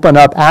is open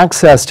up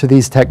access to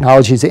these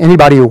technologies to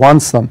anybody who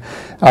wants them,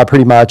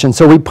 pretty much. And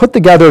so we put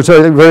together a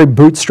very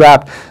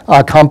bootstrapped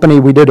company.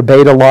 We did a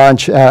beta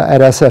launch at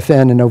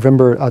SFN in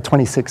November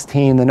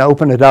 2016, and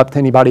opened it up to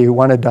anybody who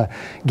wanted to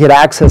get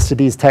access to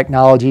these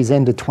technologies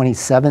into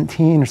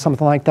 2017 or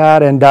something like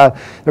that. And there are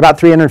about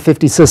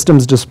 350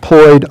 systems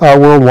deployed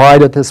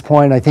worldwide at this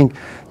point. I think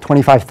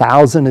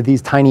 25,000 of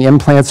these tiny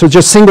implants. So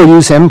just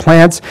single-use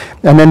implants,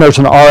 and then there's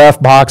an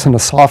RF box and a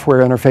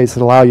software interface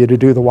that allow you to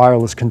do the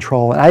wireless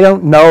control. And I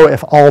don't know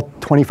if all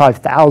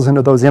 25,000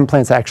 of those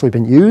implants have actually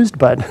been used,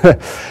 but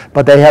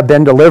but they have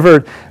been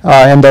delivered,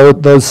 and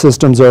those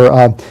systems are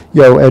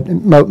at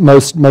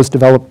most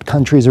developed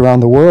countries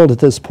around the world at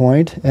this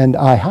point. And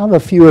I have a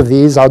few of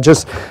these. I'll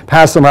just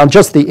pass them around,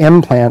 just the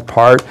implant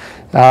part,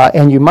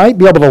 and you might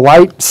be able to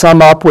light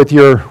some up with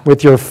your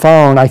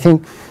phone. I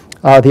think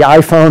the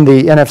iPhone,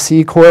 the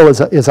NFC coil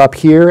is up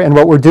here, and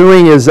what we're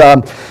doing is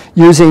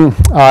using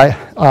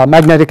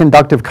magnetic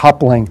inductive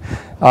coupling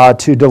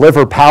to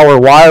deliver power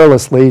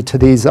wirelessly to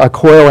these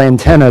coil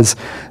antennas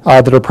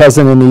that are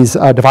present in these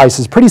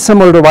devices. Pretty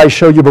similar to what I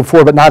showed you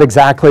before, but not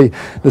exactly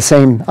the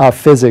same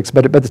physics,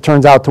 but it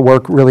turns out to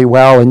work really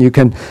well, and you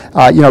can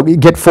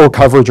get full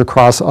coverage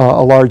across a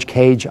large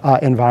cage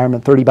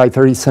environment, 30 by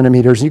 30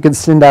 centimeters. You can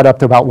send that up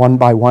to about 1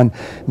 by 1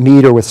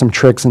 meter with some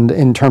tricks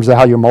in terms of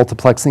how you're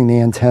multiplexing the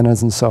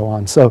antennas and so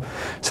on. So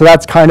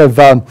that's kind of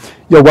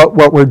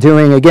what we're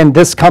doing. Again,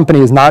 this company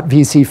is not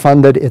VC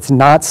funded. It's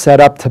not set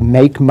up to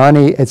make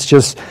money. It's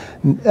just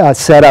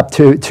set up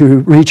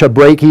to reach a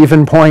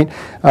break-even point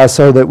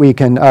so that we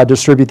can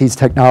distribute these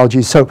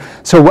technologies. So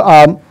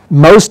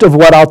Most of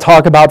what I'll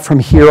talk about from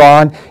here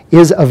on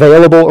is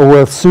available or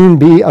will soon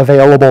be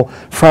available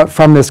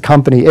from this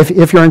company.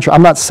 If you're interested,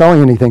 I'm not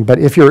selling anything, but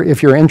if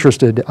you're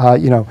interested,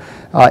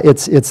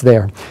 it's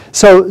there.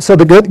 So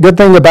the good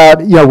thing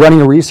about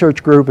running a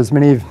research group, as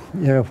many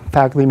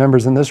faculty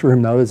members in this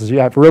room know, is you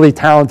have really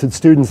talented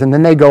students, and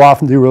then they go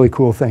off and do really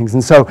cool things.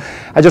 And so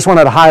I just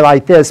wanted to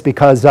highlight this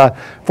because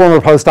former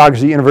postdocs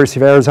at the University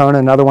of Arizona,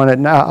 another one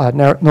at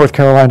North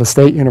Carolina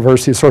State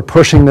University, is sort of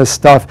pushing this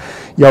stuff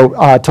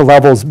to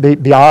levels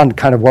beyond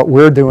kind of what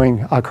we're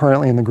doing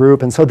currently in the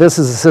group. And so this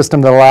is a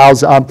system that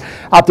allows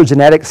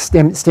optogenetic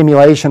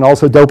stimulation,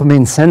 also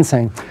dopamine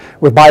sensing,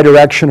 with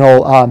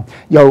bidirectional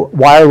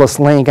wireless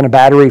link and a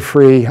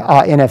battery-free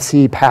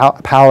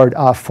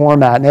NFC-powered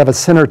format. And they have a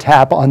center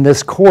tap on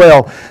this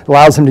coil that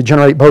allows them to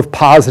generate both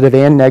positive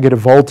and negative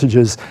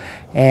voltages.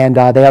 And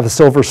they have a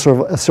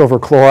silver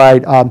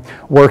chloride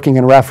working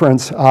in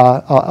reference,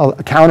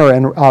 counter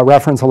and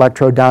reference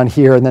electrode down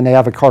here, and then they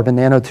have a carbon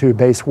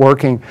nanotube-based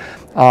working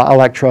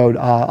electrode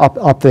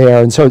up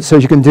there. And so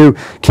you can do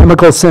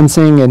chemical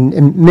sensing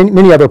and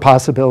many other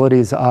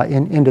possibilities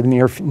into the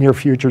near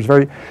future. It's a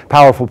very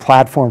powerful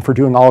platform for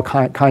doing all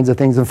kinds of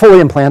things, and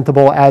fully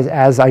implantable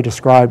as I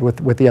described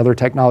with the other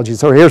technologies.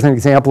 So here's an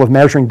example of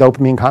measuring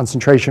dopamine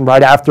concentration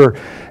right after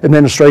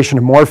administration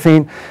of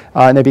morphine.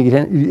 And it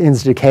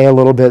begins to decay a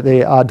little bit. They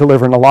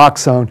deliver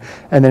naloxone,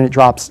 and then it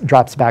drops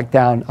back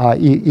down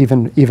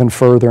even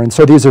further. And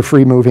so these are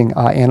free-moving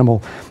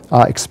animal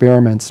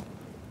experiments.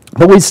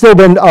 But we've still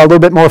been a little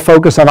bit more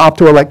focused on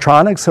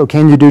optoelectronics. So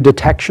can you do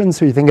detection?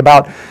 So you think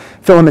about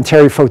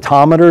filamentary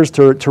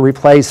photometers to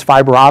replace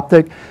fiber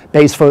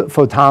optic-based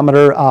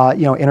photometer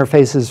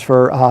interfaces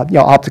for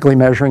optically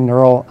measuring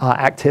neural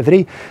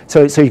activity.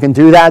 So you can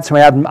do that. So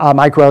we have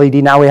micro LED.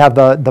 Now we have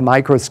the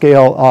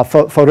microscale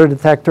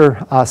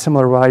photodetector,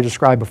 similar to what I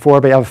described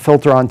before. But you have a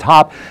filter on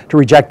top to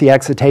reject the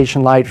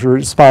excitation light,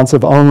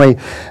 responsive only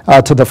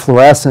to the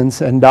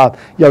fluorescence, and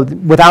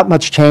without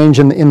much change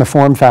in the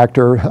form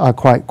factor,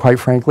 quite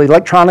frankly.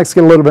 Electronics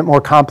get a little bit more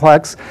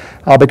complex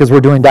because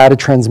we're doing data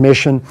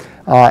transmission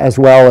as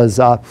well as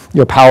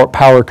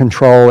power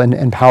control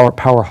and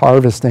power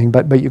harvesting,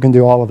 but you can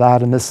do all of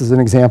that. And this is an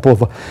example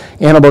of an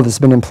animal that's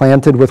been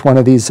implanted with one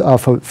of these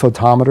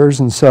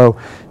photometers. And so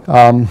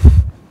I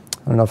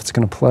don't know if it's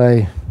going to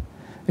play.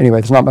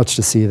 Anyway, there's not much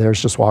to see there.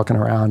 It's just walking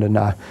around, and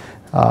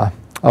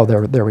oh,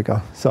 there we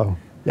go. So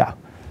yeah.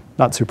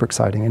 Not super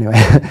exciting anyway.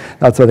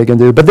 That's what they can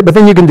do. But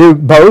then you can do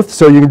both.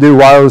 So you can do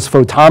wireless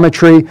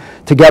photometry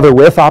together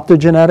with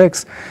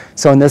optogenetics.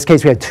 So in this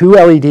case, we have two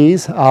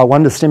LEDs,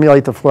 one to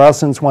stimulate the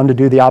fluorescence, one to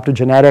do the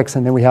optogenetics,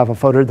 and then we have a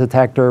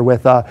photodetector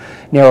with a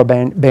narrow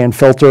band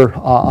filter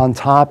on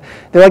top.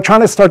 The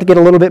electronics start to get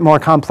a little bit more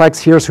complex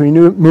here, so we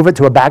move it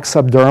to a back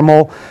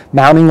subdermal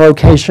mounting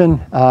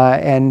location,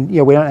 and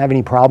we don't have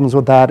any problems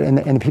with that, and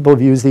the people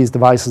who've used these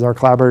devices, our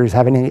collaborators,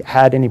 haven't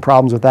had any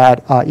problems with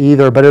that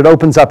either, but it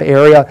opens up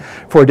area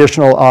for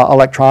additional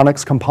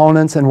electronics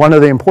components. And one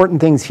of the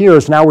important things here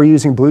is now we're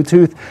using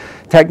Bluetooth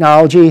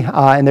technology,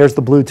 and there's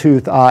the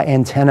Bluetooth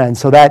antenna. And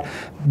so that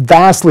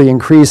vastly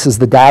increases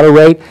the data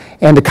rate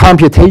and the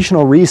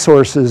computational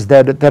resources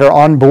that are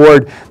on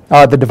board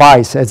the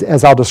device,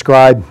 as I'll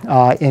describe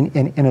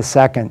in a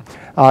second.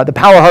 The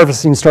power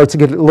harvesting starts to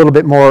get a little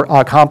bit more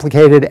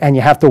complicated, and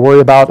you have to worry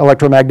about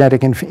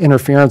electromagnetic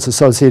interference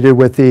associated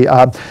with the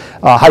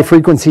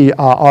high-frequency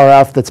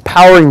RF that's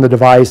powering the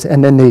device,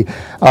 and then the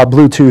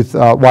Bluetooth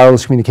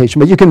wireless communication.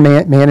 But you can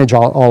manage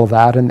all of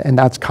that, and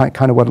that's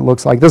kind of what it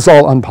looks like. This is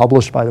all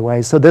unpublished, by the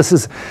way. So this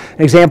is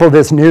an example of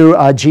this new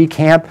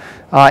G-Camp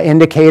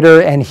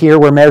indicator, and here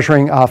we're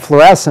measuring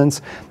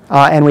fluorescence.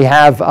 And we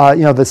have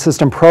the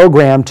system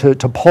programmed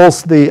to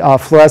pulse the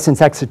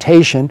fluorescence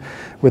excitation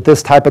with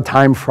this type of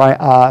time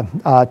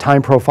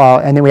profile.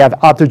 And then we have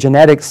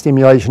optogenetic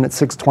stimulation at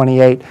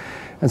 628.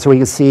 And so we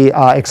can see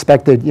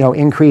expected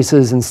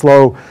increases and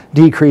slow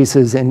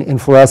decreases in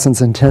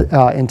fluorescence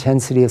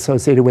intensity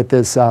associated with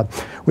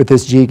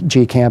this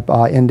G-Camp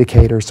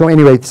indicator. So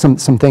anyway, some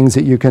things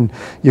that you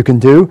can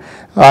do.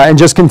 And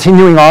just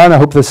continuing on, I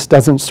hope this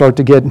doesn't start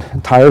to get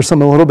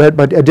tiresome a little bit,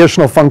 but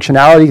additional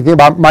functionality. Think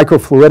about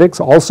microfluidics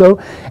also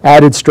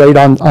added straight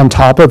on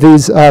top of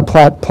these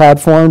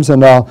platforms,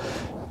 and I'll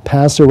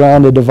pass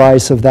around a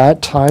device of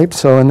that type.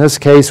 So in this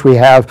case, we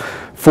have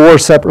 4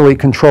 separately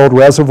controlled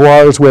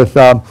reservoirs with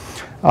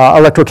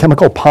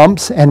electrochemical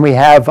pumps, and we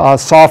have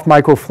soft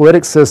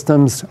microfluidic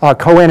systems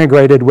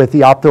co-integrated with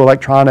the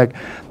optoelectronic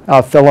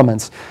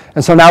filaments.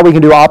 And so now we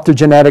can do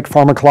optogenetic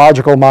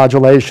pharmacological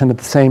modulation at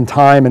the same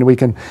time, and we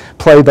can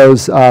play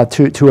those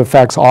two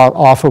effects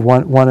off of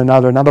one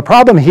another. Now the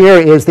problem here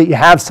is that you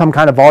have some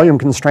kind of volume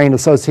constraint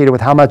associated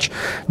with how much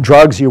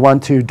drugs you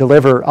want to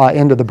deliver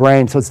into the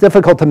brain. So it's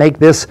difficult to make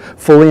this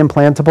fully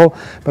implantable,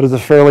 but it's a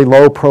fairly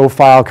low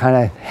profile kind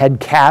of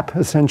head cap,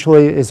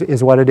 essentially,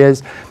 is what it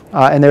is.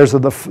 And those are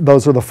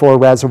the 4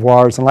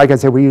 reservoirs. And like I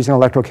said, we're using an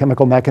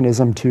electrochemical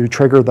mechanism to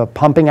trigger the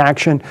pumping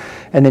action.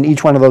 And then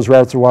each one of those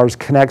reservoirs reservoirs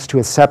connects to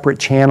a separate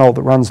channel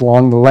that runs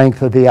along the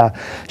length of the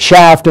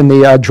shaft, and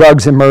the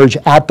drugs emerge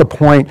at the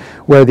point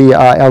where the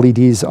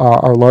LEDs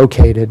are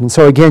located. And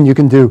so again, you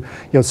can do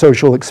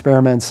social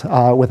experiments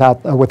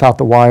without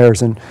the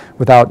wires and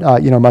without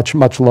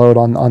much load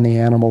on the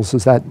animals.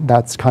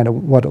 That's kind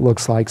of what it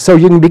looks like. So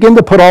you can begin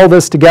to put all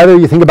this together.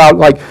 You think about,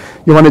 like,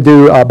 you want to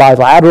do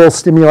bilateral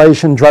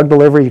stimulation, drug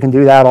delivery. You can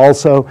do that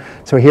also.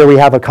 So here we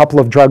have a couple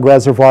of drug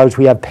reservoirs.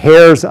 We have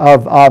pairs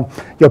of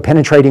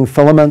penetrating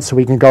filaments, so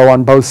we can go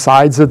on both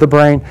sides of the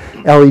brain.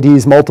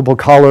 LEDs, multiple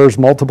colors,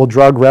 multiple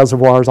drug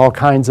reservoirs, all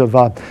kinds of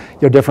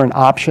different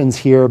options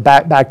here.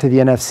 Back to the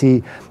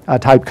NFC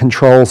type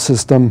control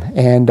system.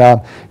 And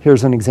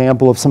here's an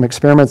example of some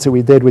experiments that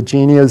we did with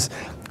Genia's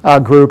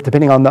group.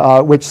 Depending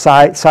on which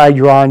side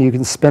you're on, you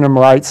can spin them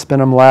right, spin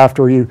them left,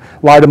 or you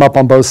light them up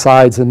on both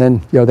sides, and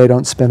then they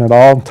don't spin at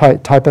all,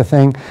 type of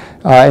thing.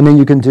 And then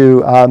you can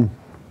do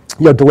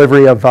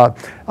delivery of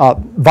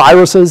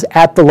viruses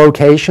at the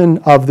location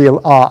of the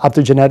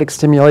optogenetic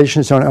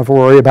stimulation. So you don't have to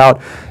worry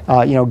about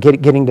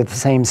getting to the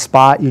same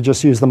spot. You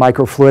just use the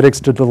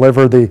microfluidics to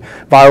deliver the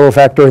viral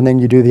vector, and then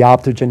you do the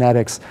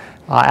optogenetics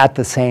at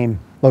the same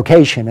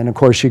location. And of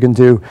course, you can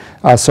do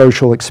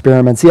social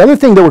experiments. The other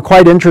thing that we're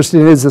quite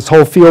interested in is this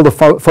whole field of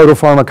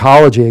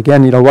photopharmacology.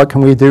 Again, what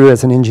can we do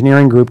as an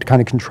engineering group to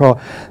kind of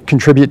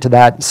contribute to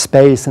that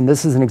space? And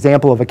this is an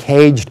example of a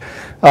caged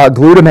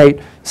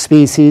glutamate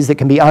species that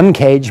can be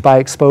uncaged by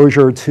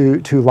exposure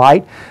to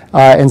light.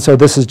 And so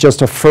this is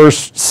just a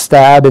first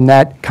stab in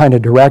that kind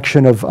of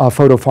direction of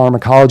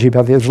photopharmacology,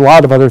 but there's a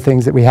lot of other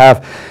things that we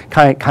have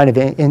kind of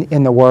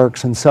in the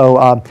works. And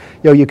so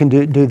you can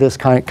do this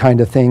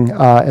kind of thing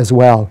as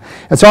well.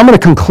 And so I'm going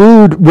to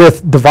conclude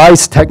with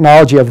device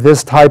technology of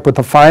this type with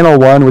the final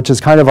one, which is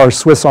kind of our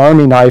Swiss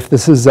Army knife.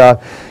 This is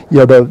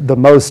the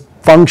most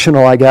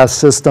functional, I guess,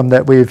 system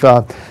that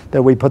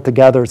we put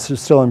together. It's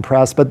still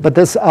impressed, but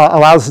this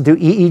allows us to do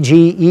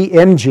EEG,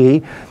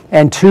 EMG,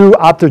 and 2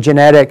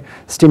 optogenetic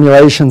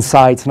stimulation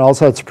sites, and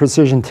also it's a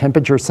precision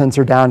temperature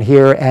sensor down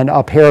here, and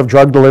a pair of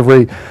drug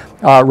delivery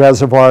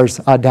reservoirs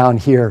down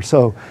here.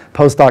 So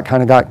postdoc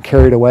kind of got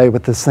carried away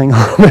with this thing,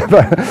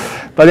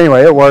 but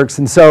anyway, it works.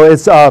 And so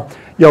it's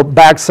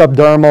back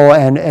subdermal,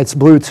 and it's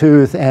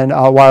Bluetooth and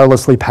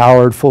wirelessly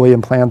powered, fully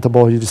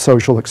implantable. You do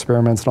social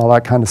experiments and all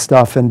that kind of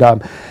stuff, and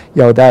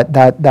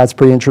that's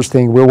pretty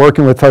interesting. We're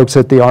working with folks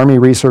at the Army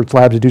Research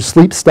Lab to do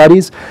sleep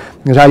studies.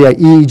 There's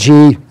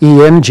EEG,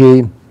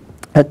 EMG.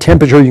 At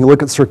temperature, you can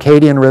look at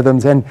circadian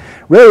rhythms, and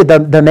really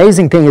the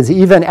amazing thing is,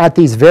 even at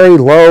these very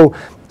low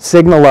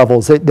signal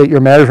levels that you're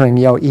measuring,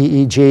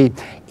 EEG,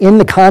 in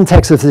the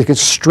context of this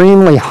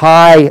extremely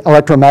high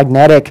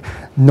electromagnetic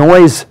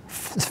noise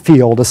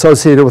field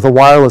associated with a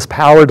wireless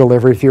power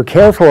delivery, if you're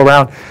careful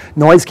around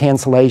noise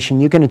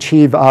cancellation, you can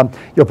achieve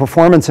your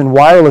performance in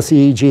wireless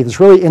EEG that's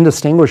really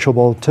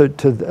indistinguishable, to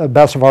the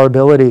best of our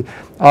ability,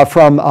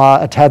 from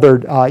a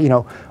tethered,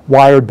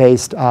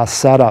 wired-based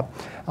setup.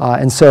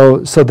 And so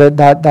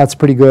that's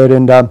pretty good.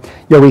 And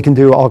we can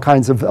do all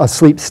kinds of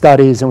sleep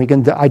studies, and we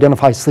can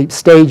identify sleep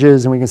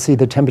stages, and we can see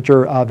the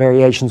temperature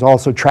variations,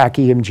 also track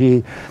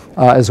EMG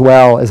as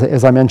well,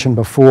 as I mentioned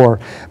before.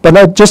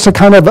 But just to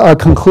kind of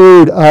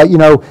conclude,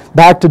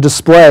 back to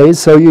displays.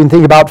 So you can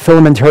think about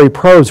filamentary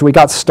probes. We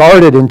got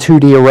started in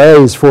 2D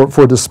arrays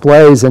for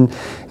displays, and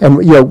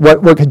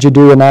what could you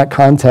do in that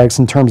context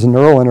in terms of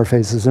neural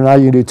interfaces? And now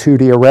you do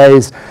 2D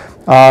arrays.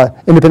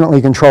 Independently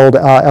controlled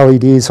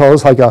LEDs, so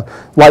it's like a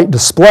light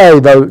display,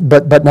 though,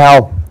 but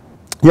now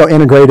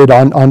integrated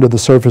onto the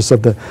surface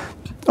of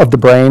the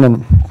brain,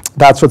 and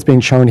that's what's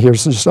being shown here.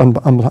 It's just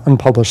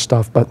unpublished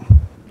stuff, but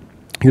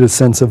you get a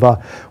sense of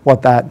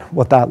what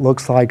that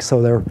looks like.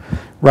 So they're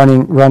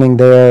running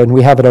there, and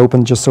we have it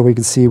open just so we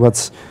can see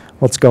what's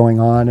going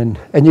on,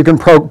 and you can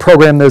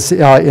program this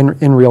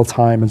in real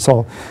time. And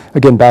so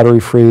again, battery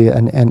free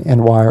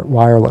and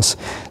wireless.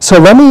 So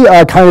let me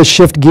kind of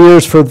shift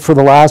gears for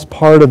the last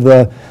part of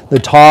the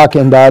talk,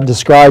 and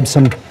describe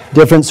some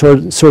different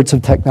sorts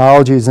of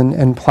technologies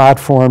and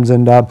platforms,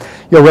 and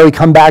really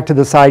come back to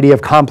this idea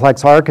of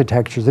complex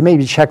architectures, and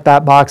maybe check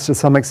that box to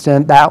some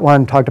extent. That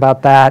one talked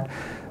about that.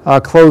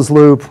 Closed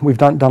loop, we've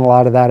done a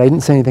lot of that. I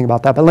didn't say anything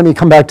about that, but let me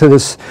come back to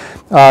this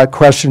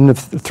question of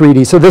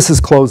 3D. So this is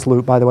closed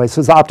loop, by the way. So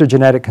it's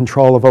optogenetic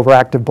control of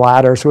overactive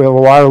bladder. So we have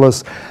a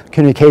wireless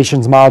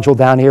communications module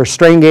down here,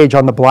 strain gauge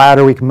on the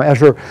bladder. We can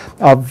measure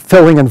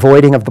filling and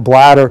voiding of the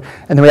bladder.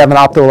 And then we have an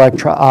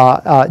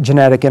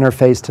optoelectronic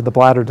interface to the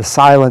bladder to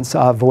silence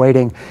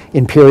voiding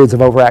in periods of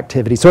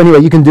overactivity. So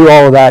anyway, you can do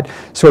all of that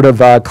sort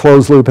of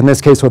closed loop, in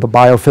this case with a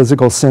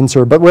biophysical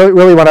sensor. But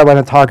really what I want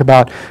to talk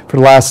about for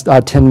the last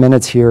 10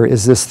 minutes here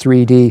is this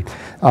 3D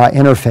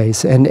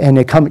interface, and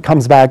it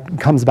comes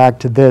back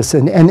to this.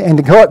 And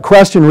the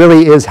question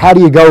really is, how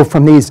do you go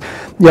from these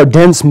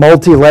dense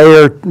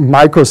multi-layer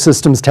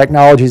microsystems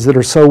technologies that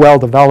are so well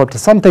developed to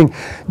something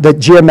that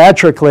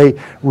geometrically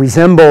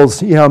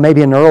resembles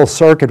maybe a neural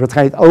circuit with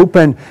kind of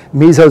open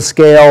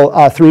mesoscale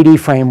 3D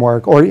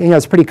framework, or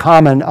it's pretty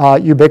common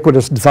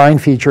ubiquitous design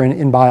feature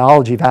in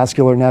biology,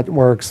 vascular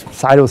networks,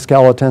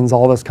 cytoskeletons,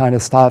 all this kind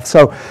of stuff.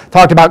 So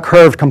talked about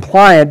curved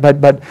compliant,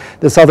 but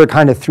this other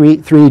kind of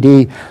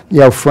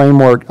 3D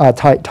framework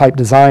type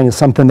design is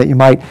something that you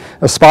might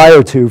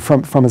aspire to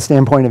from a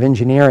standpoint of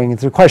engineering. And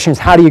the question is,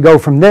 how do you go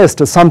from this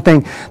to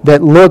something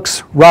that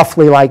looks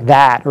roughly like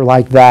that or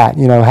like that?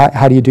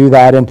 How do you do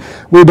that? And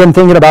we've been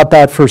thinking about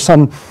that for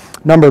some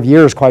number of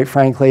years, quite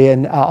frankly,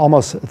 and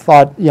almost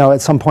thought,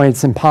 at some point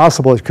it's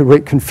impossible. It could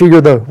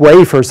configure the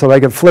wafer so I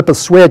could flip a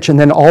switch and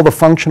then all the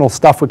functional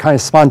stuff would kind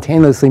of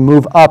spontaneously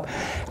move up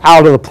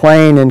out of the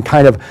plane in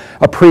kind of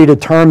a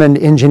predetermined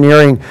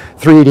engineering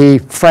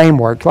 3D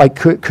framework. Like,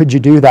 could you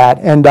do that?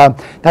 And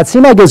that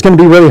seemed like it was going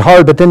to be really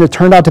hard, but then it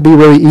turned out to be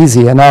really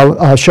easy. And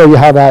I'll show you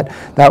how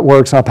that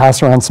works, and I'll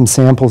pass around some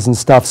samples and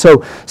stuff.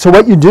 So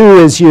what you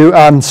do is you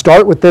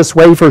start with this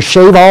wafer,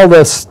 shave all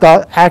this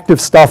active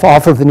stuff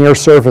off of the near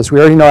surface. We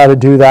already know how to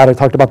do that. I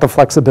talked about the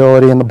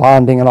flexibility and the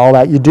bonding and all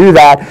that. You do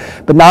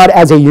that, but not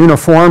as a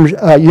uniform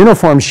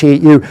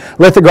sheet. You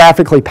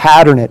lithographically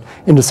pattern it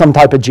into some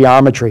type of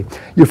geometry.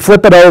 You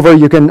flip it over.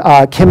 You can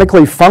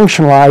chemically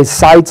functionalize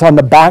sites on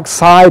the back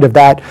side of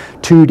that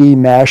 2D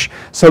mesh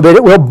so that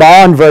it will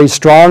bond very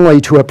strongly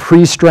to a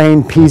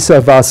pre-strained piece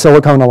of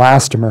silicone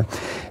elastomer.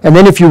 And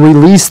then if you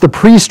release the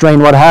pre-strain,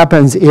 what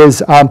happens is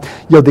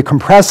the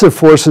compressive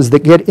forces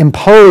that get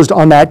imposed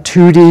on that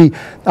 2D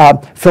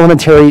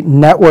filamentary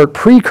network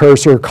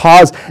precursor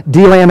cause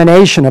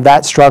delamination of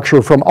that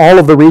structure from all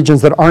of the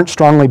regions that aren't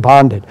strongly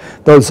bonded,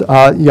 those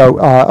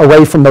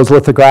away from those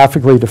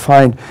lithographically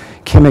defined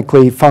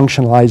chemically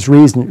functionalized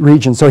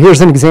regions. So here's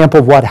an example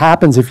of what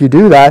happens if you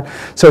do that.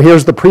 So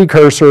here's the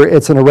precursor.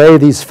 It's an array of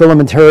these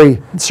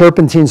filamentary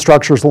serpentine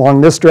structures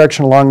along this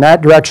direction, along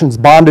that direction. It's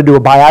bonded to a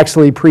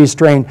biaxially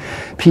pre-strained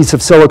piece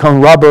of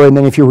silicone rubber. And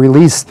then if you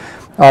release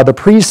the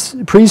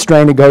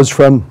pre-strain, it goes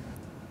from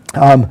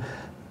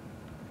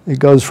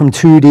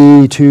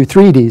 2D to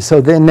 3D.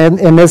 So then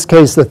in this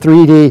case, the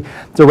 3D,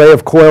 the array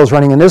of coils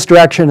running in this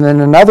direction, and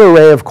then another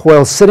array of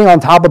coils sitting on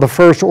top of the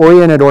first,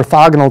 oriented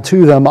orthogonal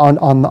to them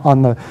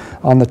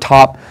on the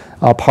top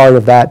part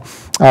of that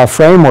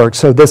framework.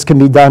 So this can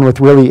be done with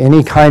really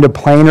any kind of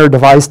planar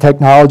device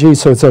technology.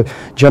 So it's a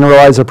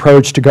generalized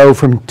approach to go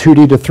from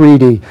 2D to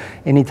 3D,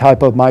 any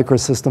type of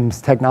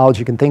microsystems technology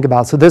you can think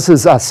about. So this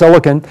is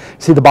silicon.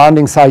 See the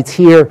bonding sites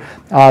here.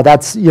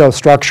 That's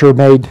structure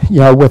made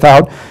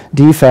without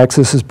defects.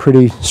 This is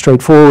pretty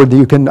straightforward.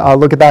 You can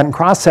look at that in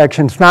cross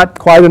section. It's not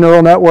quite a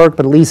neural network,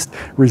 but at least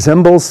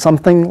resembles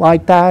something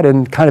like that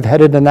and kind of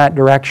headed in that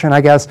direction, I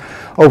guess.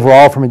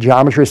 Overall, from a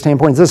geometry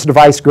standpoint, this is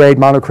device grade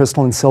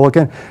monocrystalline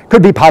silicon.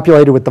 Could be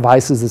populated with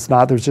devices. It's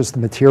not. There's just the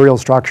material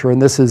structure,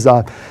 and this is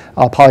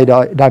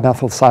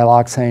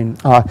polydimethylsiloxane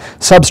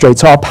substrate.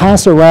 So I'll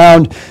pass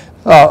around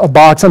a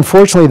box.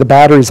 Unfortunately, the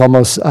battery's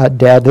almost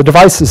dead. The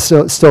device is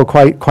still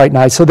quite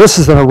nice. So this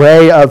is an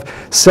array of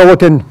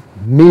silicon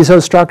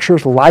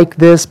mesostructures like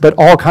this, but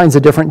all kinds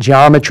of different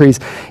geometries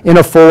in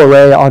a full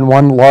array on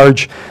one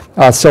large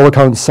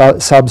silicone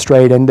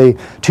substrate, and the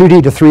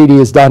 2D to 3D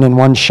is done in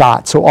one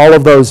shot. So all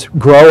of those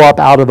grow up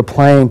out of the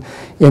plane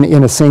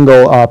in a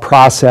single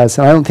process,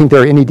 and I don't think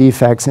there are any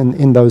defects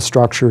in those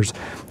structures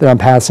that I'm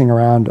passing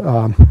around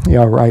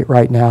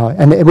right now.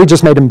 And we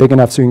just made them big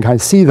enough so you can kind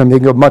of see them. They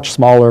can go much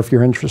smaller if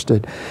you're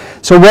interested.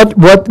 So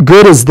what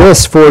good is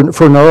this for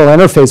neural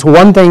interface? Well,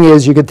 one thing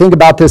is you could think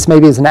about this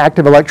maybe as an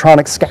active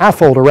electronic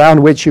scaffold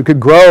around which you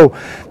could grow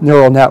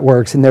neural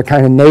networks in their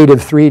kind of native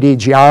 3D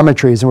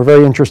geometries, and we're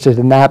very interested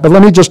in that. But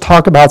let me just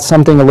talk about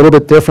something a little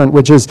bit different,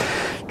 which is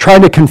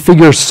trying to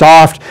configure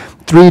soft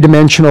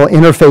three-dimensional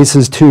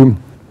interfaces to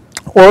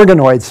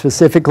organoids,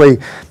 specifically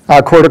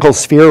cortical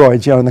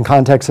spheroids, in the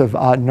context of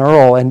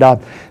neural. And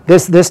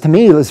this to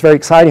me is very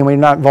exciting. We're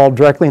not involved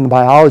directly in the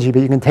biology,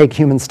 but you can take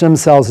human stem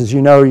cells, as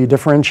you know, you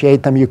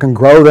differentiate them, you can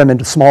grow them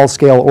into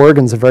small-scale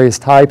organs of various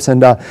types,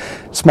 and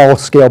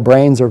small-scale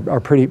brains are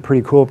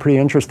pretty cool, pretty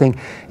interesting.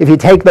 If you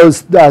take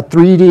those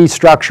 3D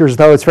structures,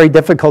 though, it's very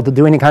difficult to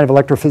do any kind of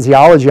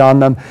electrophysiology on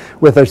them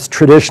with a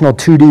traditional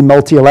 2D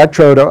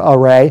multi-electrode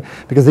array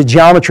because the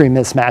geometry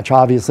mismatch,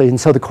 obviously. And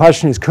so the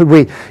question is, could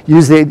we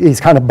use these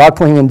kind of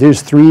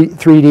buckling-induced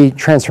 3D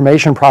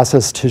transformation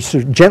process to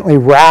gently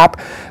wrap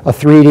a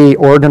 3D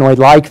organoid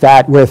like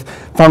that with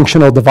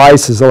functional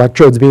devices,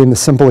 electrodes being the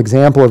simple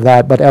example of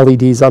that, but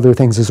LEDs, other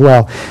things as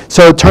well.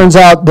 So it turns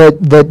out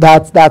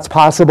that's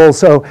possible.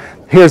 So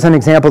here's an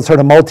example, sort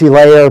of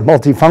multi-layer,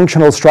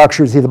 multifunctional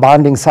structures, see the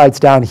bonding sites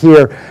down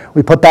here.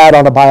 We put that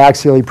on a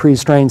biaxially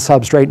pre-strained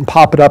substrate and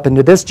pop it up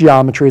into this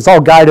geometry. It's all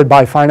guided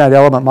by finite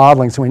element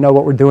modeling, so we know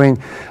what we're doing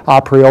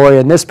a priori.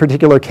 In this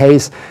particular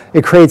case,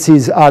 it creates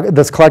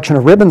this collection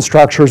of ribbon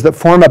structures that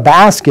form a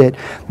basket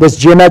that's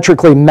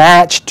geometrically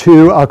matched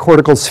to a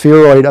cortical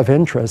spheroid of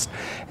interest.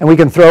 and we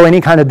can throw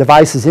any kind of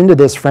devices into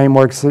this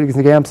framework. So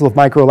examples of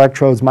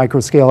microelectrodes,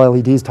 microscale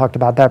LEDs, talked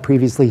about that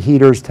previously,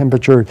 heaters,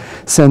 temperature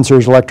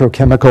sensors,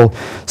 electrochemical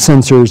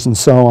sensors, and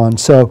so on.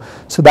 So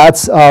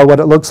that's what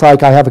it looks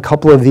like. I have a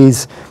couple of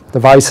these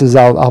devices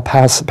I'll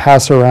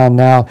pass around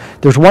now.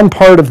 There's one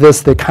part of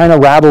this that kind of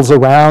rattles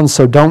around,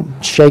 so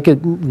don't shake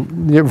it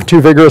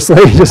too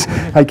vigorously. Just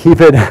I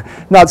keep it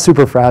not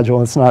super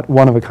fragile. It's not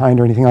one of a kind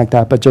or anything like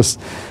that, but just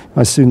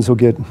my students will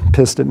get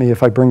pissed at me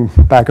if I bring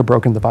back a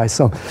broken device.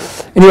 So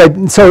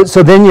anyway, so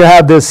then you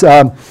have this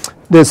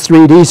this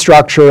 3D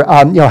structure.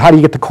 How do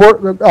you get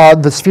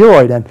the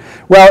spheroid in?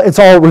 Well, it's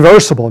all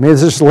reversible. I mean,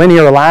 it's just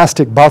linear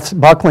elastic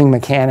buckling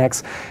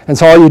mechanics. And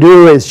so all you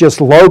do is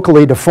just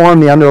locally deform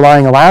the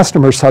underlying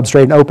elastomer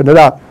substrate and open it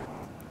up.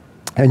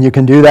 And you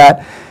can do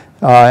that.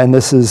 And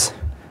this is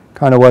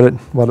kind of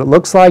what it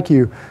looks like.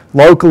 You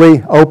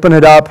locally open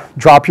it up,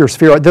 drop your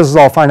spheroid. This is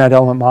all finite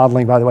element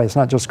modeling, by the way. It's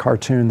not just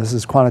cartoon. This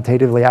is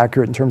quantitatively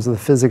accurate in terms of the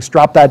physics.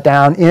 Drop that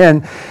down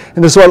in,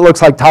 and this is what it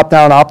looks like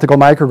top-down optical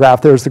micrograph.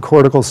 There's the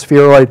cortical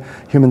spheroid,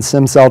 human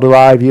stem cell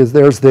derived.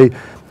 There's the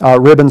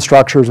ribbon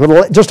structures,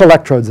 with just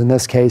electrodes in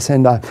this case,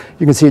 and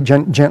you can see it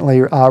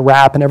gently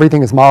wrap, and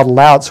everything is modeled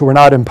out, so we're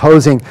not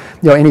imposing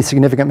any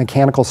significant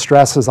mechanical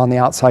stresses on the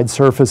outside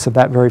surface of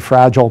that very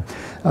fragile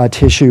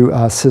tissue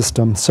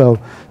system. So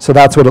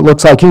that's what it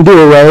looks like. You can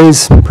do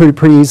arrays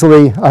pretty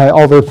easily.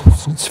 All the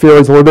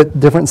spheroids a little bit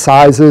different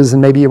sizes,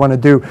 and maybe you want to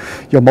do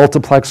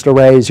multiplexed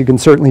arrays. You can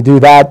certainly do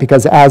that,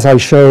 because as I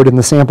showed in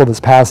the sample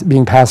that's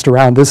being passed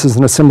around, this is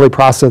an assembly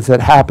process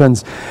that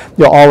happens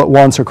all at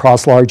once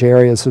across large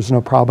areas. There's no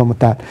problem with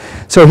that.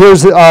 So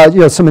here's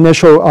some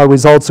initial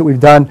results that we've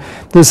done.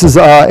 This is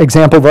an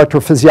example of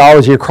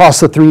electrophysiology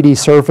across the 3D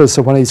surface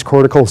of one of these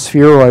cortical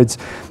spheroids,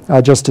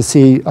 just to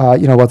see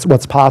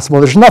what's possible.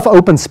 There's enough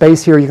open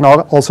space here. You can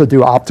also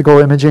do optical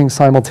imaging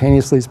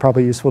simultaneously. It's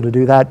probably useful to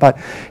do that. But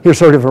here's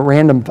sort of a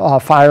random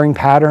firing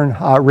pattern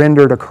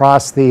rendered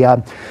across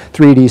the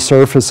 3D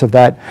surface of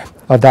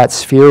that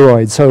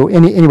spheroid. So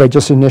anyway,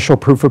 just initial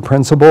proof of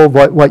principle,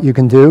 what you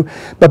can do.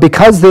 But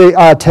because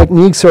the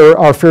techniques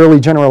are fairly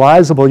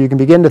generalizable, you can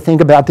begin to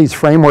think about these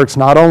frameworks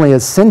not only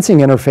as sensing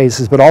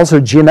interfaces, but also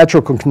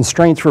geometrical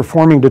constraints for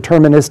forming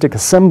deterministic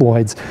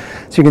assembloids.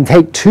 So you can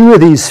take two of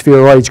these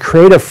spheroids,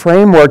 create a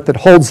framework that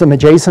holds them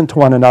adjacent to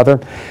one another,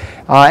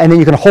 and then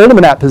you can hold them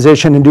in that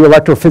position and do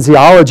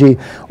electrophysiology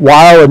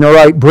while a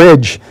neurite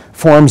bridge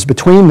forms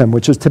between them,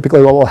 which is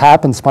typically what will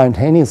happen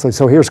spontaneously.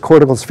 So here's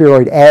cortical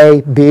spheroid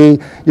A, B.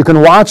 You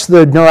can watch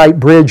the neurite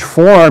bridge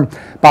form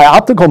by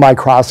optical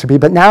microscopy,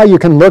 but now you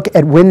can look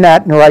at when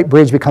that neurite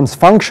bridge becomes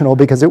functional,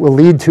 because it will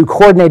lead to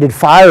coordinated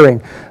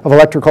firing of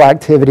electrical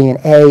activity in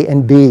A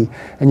and B.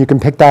 And you can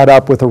pick that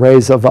up with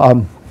arrays of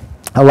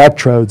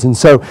electrodes. And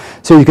so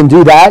you can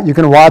do that. You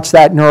can watch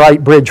that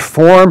neurite bridge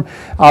form,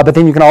 but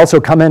then you can also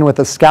come in with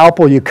a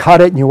scalpel, you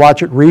cut it, and you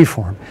watch it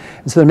reform.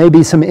 And so there may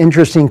be some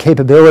interesting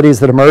capabilities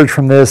that emerge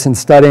from this in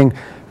studying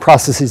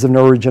processes of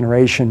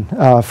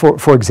neuroregeneration,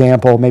 for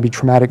example, maybe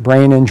traumatic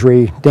brain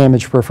injury,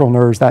 damaged peripheral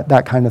nerves,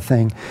 that kind of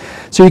thing.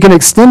 So you can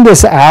extend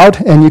this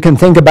out, and you can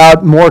think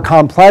about more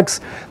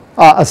complex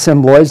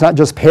assembloids, not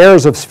just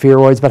pairs of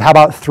spheroids, but how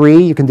about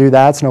 3? You can do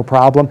that, it's no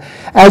problem.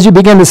 As you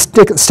begin to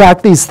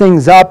stack these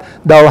things up,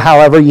 though,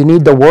 however, you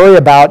need to worry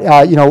about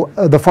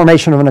the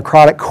formation of a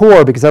necrotic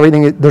core, because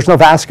there's no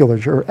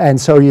vasculature, and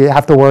so you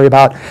have to worry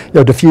about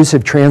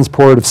diffusive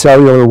transport of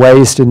cellular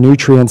waste and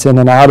nutrients in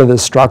and out of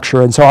this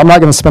structure. And so I'm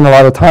not going to spend a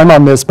lot of time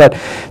on this, but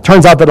it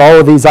turns out that all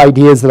of these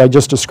ideas that I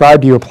just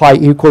described to you apply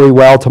equally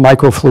well to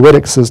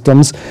microfluidic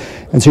systems.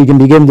 And so you can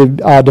begin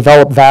to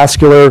develop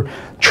vascular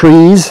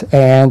trees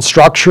and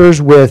structures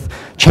with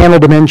channel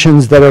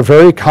dimensions that are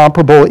very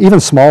comparable, even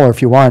smaller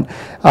if you want,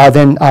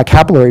 than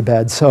capillary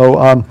beds.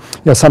 So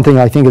something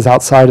I think is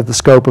outside of the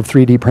scope of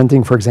 3D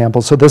printing, for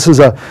example. So this is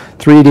a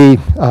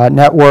 3D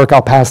network.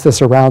 I'll pass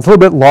this around. It's a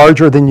little bit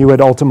larger than you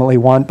would ultimately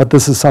want, but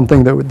this is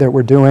something that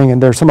we're doing,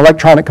 and there's some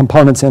electronic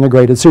components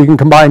integrated. So you can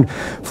combine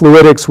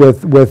fluidics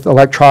with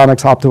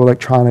electronics,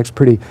 optoelectronics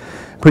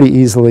pretty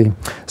easily.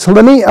 So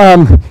let me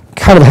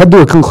kind of head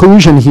to a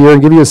conclusion here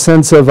and give you a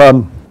sense of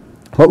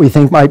what we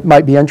think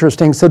might be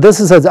interesting. So this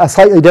is a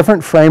slightly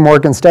different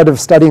framework. Instead of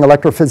studying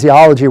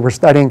electrophysiology, we're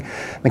studying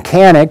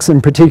mechanics,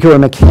 in particular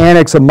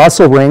mechanics of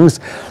muscle rings.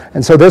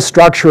 And so this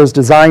structure is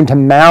designed to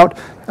mount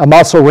a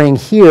muscle ring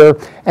here,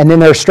 and then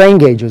there are strain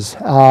gauges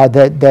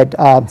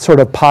that sort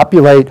of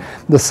populate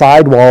the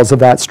sidewalls of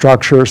that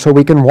structure. So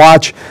we can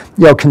watch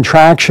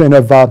contraction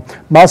of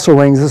muscle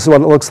rings. This is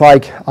what it looks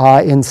like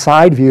in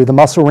side view. The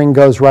muscle ring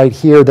goes right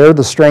here. There are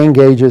the strain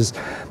gauges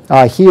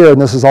here, and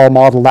this is all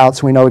modeled out,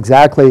 so we know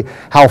exactly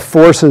how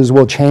forces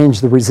will change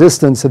the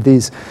resistance of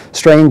these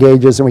strain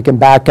gauges, and we can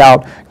back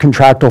out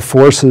contractile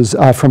forces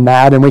from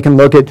that, and we can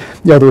look at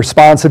the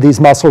response of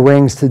these muscle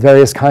rings to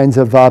various kinds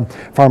of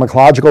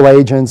pharmacological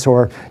agents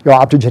or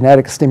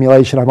optogenetic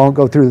stimulation. I won't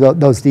go through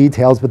those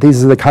details, but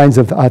these are the kinds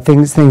of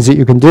things that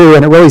you can do,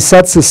 and it really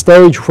sets the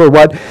stage for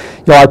what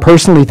I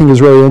personally think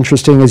is really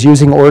interesting, is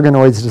using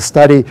organoids to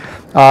study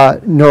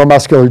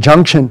neuromuscular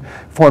junction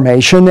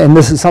formation, and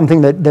this is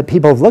something that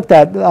people have looked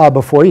at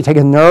before. You take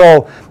a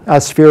neural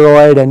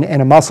spheroid and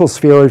a muscle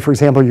spheroid, for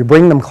example, you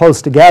bring them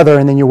close together,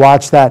 and then you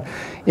watch that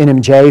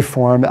NMJ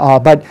form.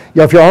 But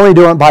if you're only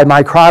doing it by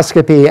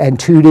microscopy and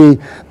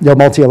 2D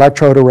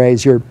multi-electrode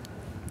arrays, you're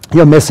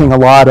missing a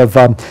lot of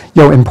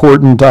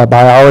important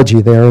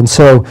biology there. And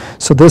so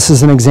this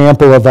is an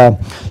example of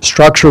a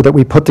structure that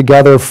we put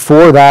together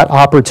for that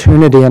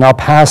opportunity, and I'll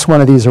pass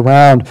one of these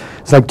around.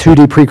 It's like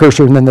 2D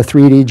precursor and then the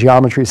 3D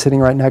geometry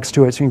sitting right next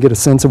to it, so you can get a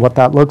sense of what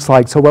that looks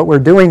like. So what we're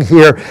doing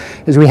here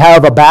is we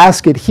have a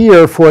basket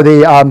here for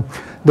the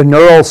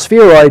neural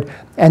spheroid,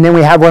 and then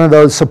we have one of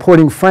those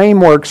supporting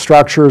framework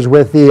structures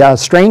with the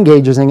strain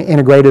gauges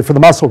integrated for the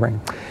muscle ring.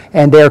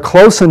 And they're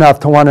close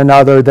enough to one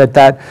another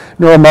that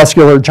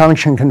neuromuscular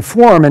junction can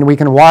form, and we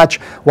can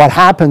watch what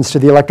happens to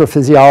the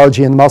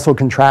electrophysiology and muscle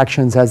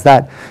contractions as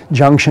that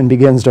junction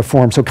begins to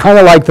form. So kind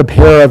of like the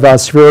pair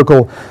of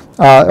spherical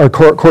or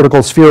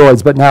cortical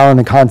spheroids, but now in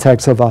the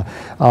context of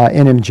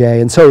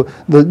NMJ. And so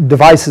the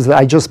devices that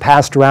I just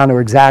passed around are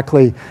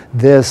exactly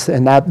this,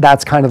 and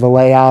that's kind of the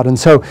layout. And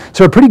so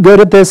we're pretty good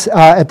at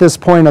this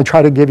point. I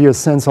try to give you a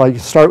sense, like you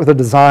start with a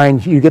design,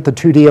 you get the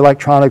 2D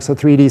electronics, a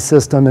 3D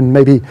system, and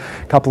maybe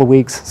a couple of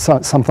weeks,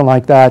 something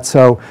like that.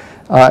 So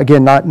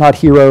again, not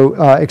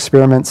hero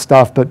experiment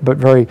stuff, but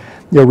very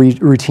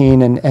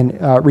routine and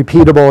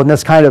repeatable. And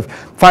this kind of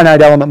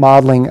finite element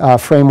modeling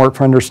framework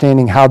for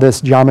understanding how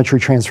this geometry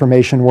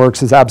transformation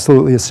works is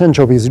absolutely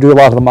essential, because we do a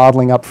lot of the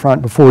modeling up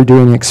front before we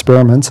do any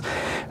experiments,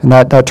 and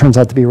that turns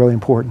out to be really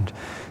important.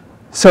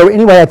 So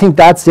anyway, I think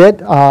that's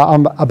it.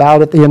 I'm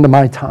about at the end of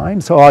my time,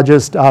 so I'll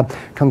just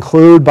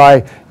conclude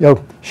by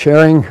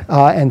sharing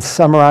and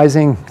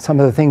summarizing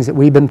some of the things that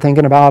we've been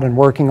thinking about and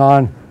working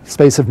on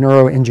space of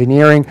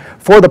neuroengineering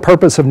for the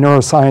purpose of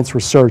neuroscience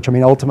research. I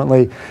mean,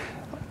 ultimately,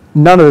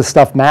 none of this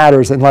stuff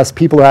matters unless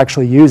people are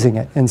actually using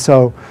it. And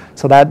so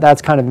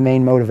that's kind of the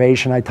main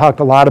motivation. I talked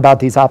a lot about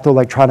these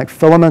optoelectronic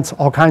filaments.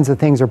 All kinds of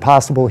things are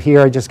possible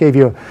here. I just gave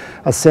you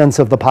a sense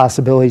of the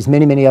possibilities,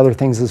 many other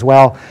things as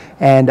well.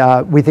 And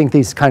we think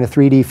these kind of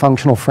 3D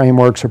functional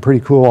frameworks are pretty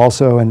cool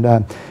also,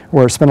 and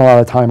we're spending a lot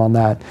of time on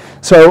that.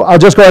 So I'll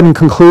just go ahead and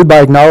conclude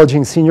by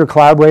acknowledging senior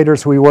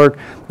collaborators. We work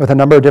with a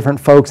number of different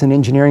folks in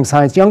engineering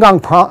science.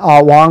 Yonggang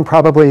Wang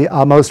probably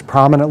most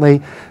prominently,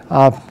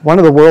 one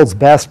of the world's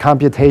best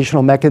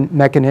computational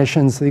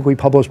mechanicians. I think we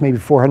published maybe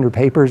 400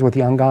 papers with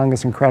Yonggang.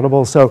 It's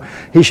incredible. So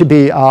he should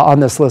be on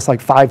this list like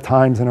 5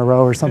 times in a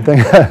row or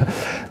something.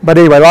 But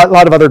anyway, a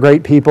lot of other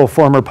great people,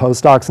 former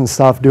postdocs and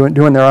stuff,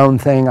 doing their own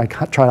thing. I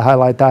try to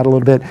highlight that a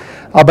little bit.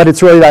 But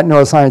it's really that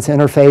neuroscience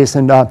interface,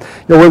 and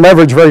we're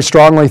leveraged very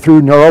strongly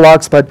through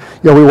Neurolux, but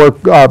we work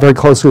very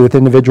closely with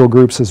individual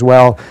groups as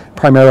well,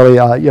 primarily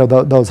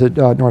those at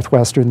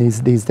Northwestern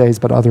these days,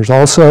 but others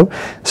also.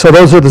 So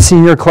those are the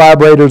senior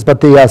collaborators,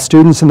 but the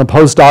students and the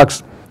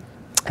postdocs,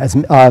 as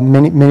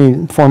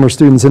many former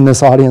students in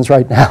this audience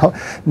right now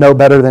know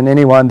better than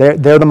anyone,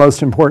 they're the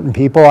most important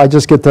people. I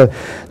just get to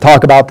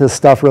talk about this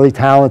stuff. Really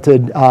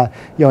talented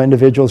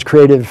individuals,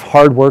 creative,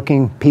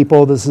 hardworking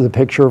people. This is a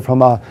picture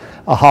from a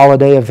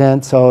holiday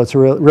event, so it's a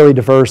really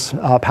diverse,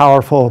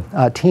 powerful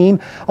team.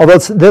 Although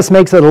this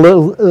makes it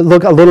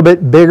look a little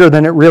bit bigger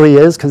than it really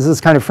is, because this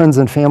is kind of friends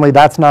and family.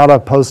 That's not a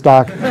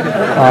postdoc,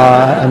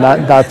 and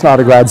that's not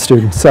a grad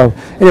student. So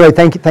anyway,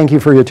 thank you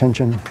for your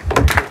attention.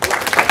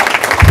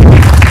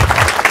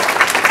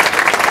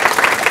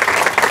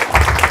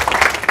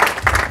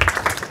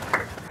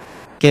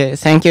 Okay,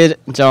 thank you,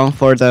 John,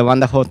 for the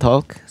wonderful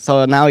talk.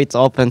 So now it's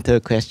open to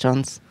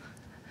questions.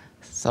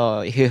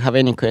 So if you have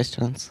any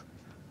questions.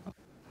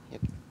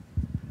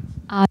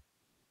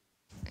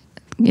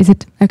 Is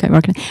it okay?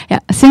 Working. Yeah.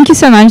 Thank you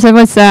so much. That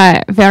was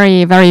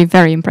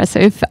very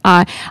impressive.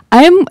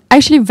 I'm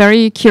actually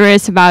very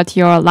curious about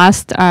your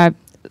last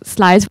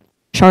slides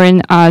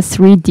showing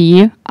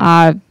 3D.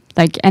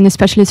 And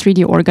especially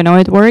 3D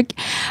organoid work.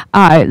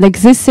 Like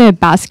these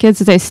baskets,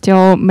 they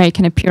still make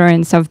an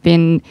appearance of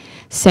being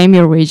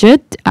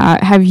semi-rigid.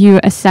 Have you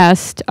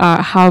assessed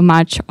how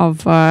much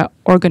of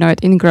organoid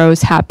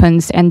ingrowth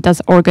happens, and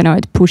does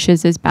organoid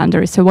pushes these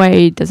boundaries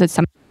away? Does it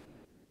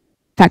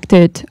affect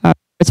it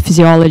its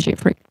physiology?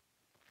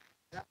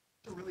 That's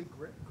a really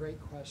great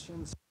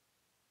question.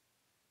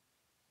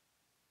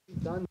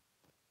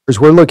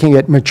 We're looking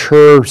at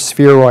mature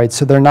spheroids,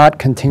 so they're not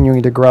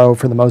continuing to grow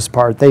for the most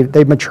part.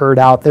 They've matured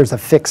out. There's a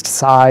fixed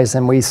size,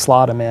 and we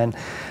slot them in.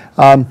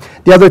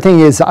 The other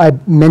thing is, I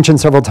mentioned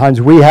several times,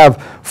 we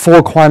have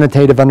full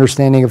quantitative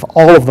understanding of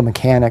all of the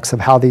mechanics of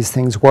how these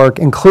things work,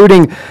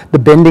 including the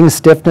bending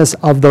stiffness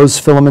of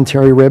those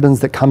filamentary ribbons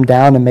that come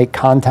down and make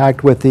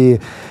contact with the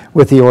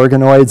with the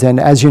organoids. And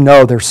as you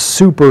know, they're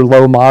super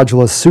low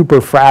modulus,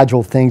 super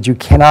fragile things. You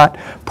cannot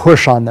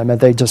push on them, and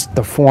they just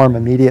deform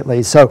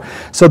immediately. So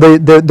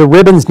the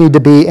ribbons need to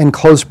be in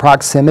close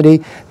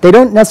proximity. They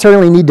don't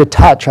necessarily need to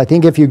touch. I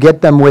think if you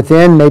get them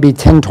within maybe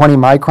 10, 20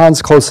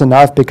 microns, close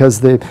enough, because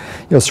the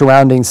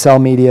surrounding cell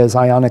media is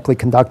ionically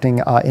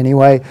conducting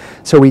anyway.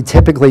 So we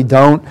typically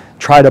don't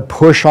try to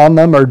push on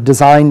them or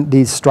design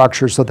these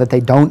structures so that they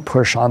don't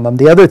push on them.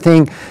 The other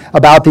thing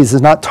about these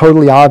is not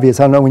totally obvious.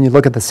 I don't know when you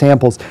look at the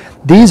samples.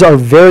 These are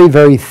very,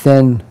 very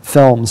thin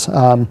films.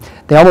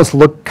 They almost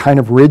look kind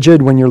of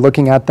rigid when you're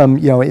looking at them,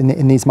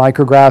 in these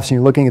micrographs and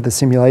you're looking at the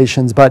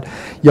simulations, but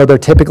they're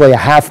typically a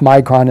half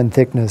micron in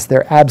thickness.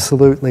 They're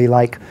absolutely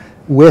like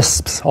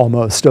wisps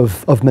almost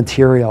of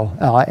material.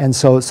 And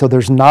so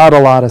there's not a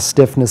lot of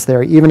stiffness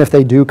there. Even if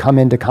they do come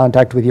into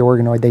contact with the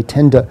organoid, they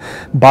tend to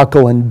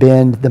buckle and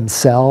bend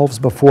themselves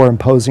before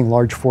imposing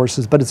large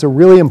forces. But it's a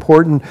really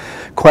important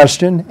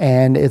question,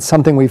 and it's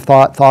something we've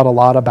thought a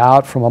lot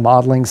about from a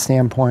modeling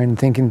standpoint and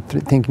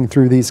thinking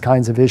through these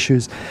kinds of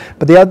issues.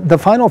 But the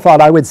final thought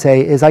I would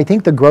say is I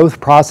think the growth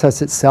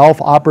process itself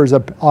offers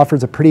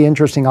a pretty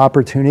interesting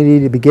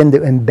opportunity to begin to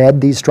embed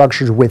these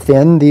structures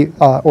within the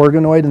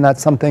organoid, and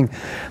that's something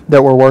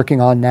that we're working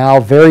on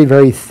now. Very,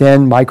 very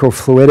thin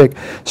microfluidic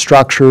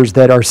structures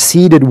that are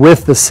seeded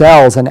with the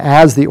cells, and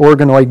as the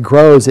organoid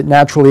grows, it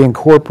naturally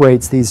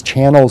incorporates these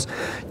channels,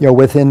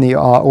 within the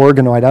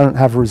organoid. I don't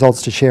have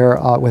results to share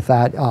with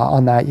that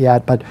on that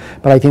yet, but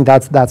I think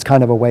that's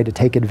kind of a way to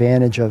take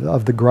advantage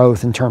of the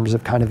growth in terms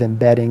of kind of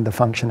embedding the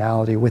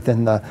functionality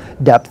within the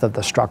depth of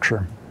the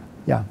structure.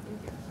 Yeah.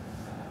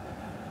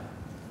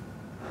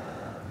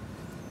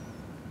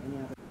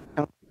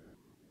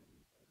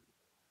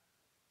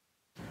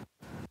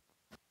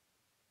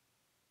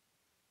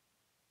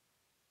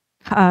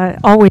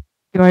 Always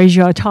enjoy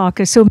your talk.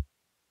 So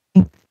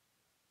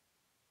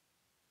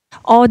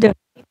all these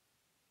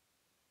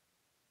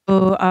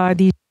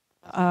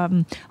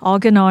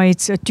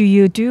organoids, do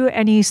you do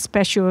any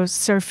special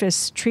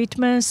surface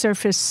treatment,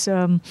 surface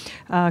kind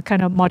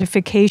of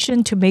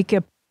modification to make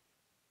it?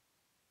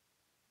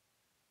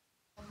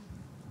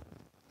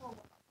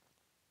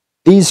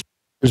 These,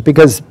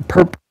 because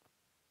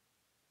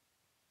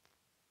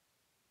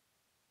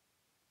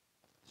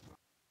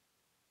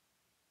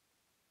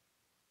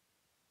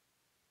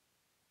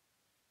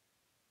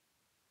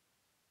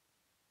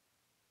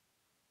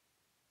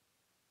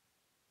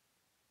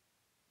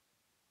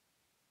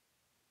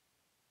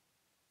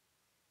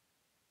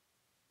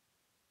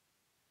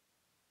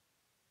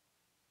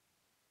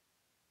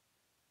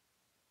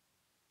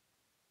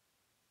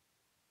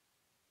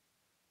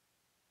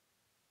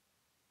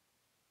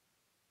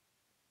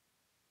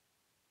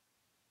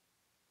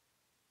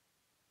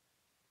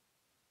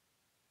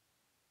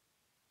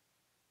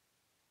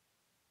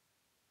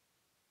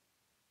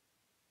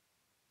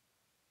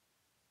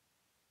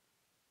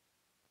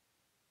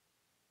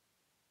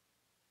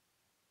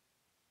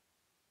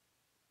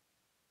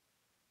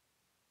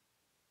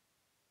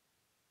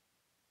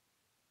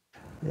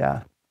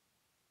yeah.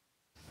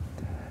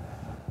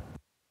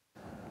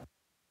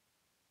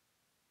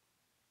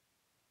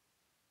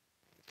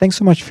 Thanks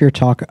so much for your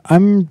talk.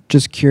 I'm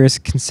just curious,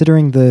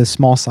 considering the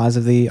small size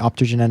of the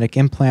optogenetic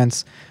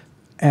implants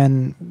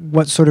and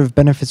what sort of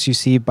benefits you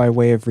see by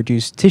way of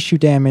reduced tissue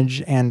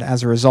damage, and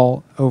as a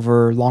result,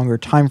 over longer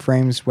time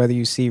frames, whether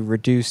you see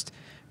reduced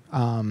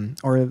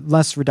or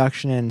less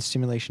reduction in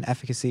stimulation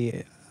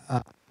efficacy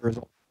as a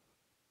result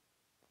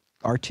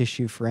of our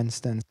tissue, for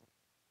instance.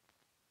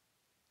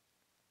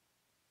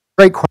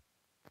 Great question.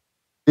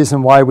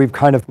 Reason why we've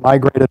kind of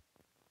migrated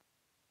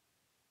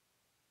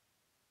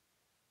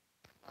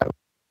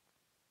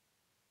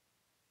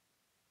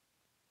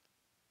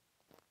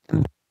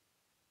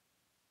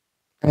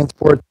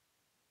transport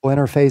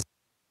interface.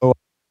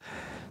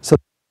 So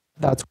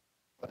that's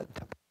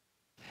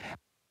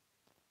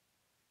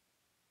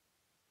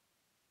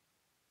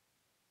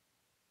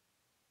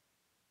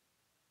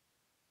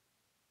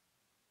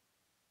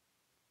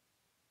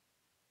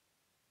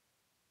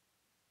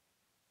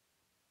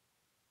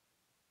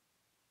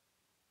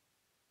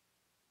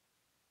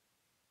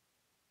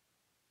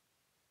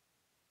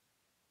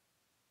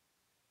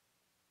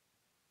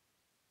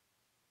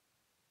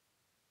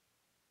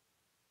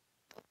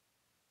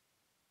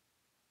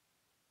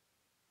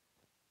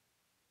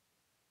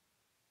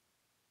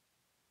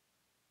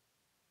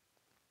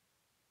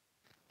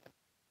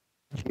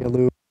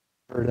Giallo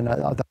and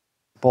other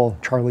people,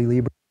 Charlie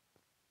Lieber.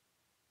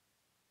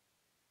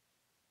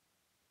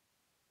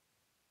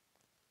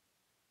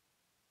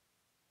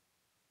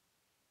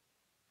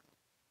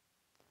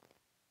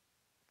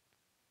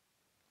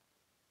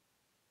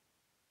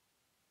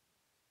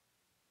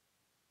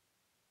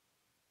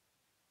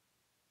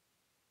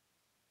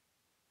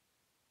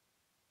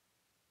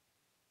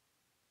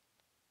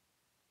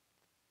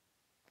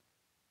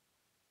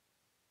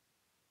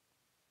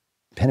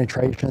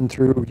 Penetration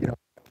through,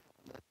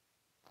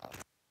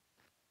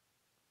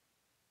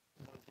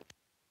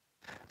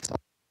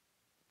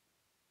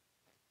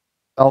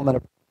 development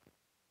of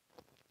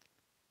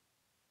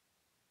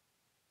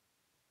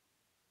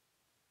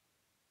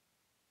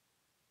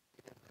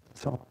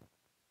So.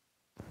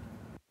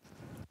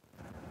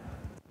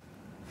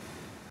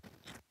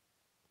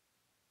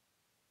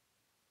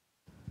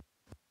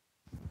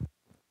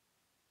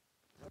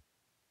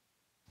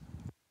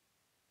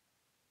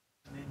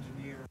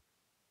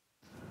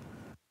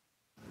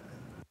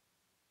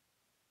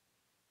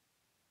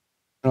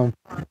 Um,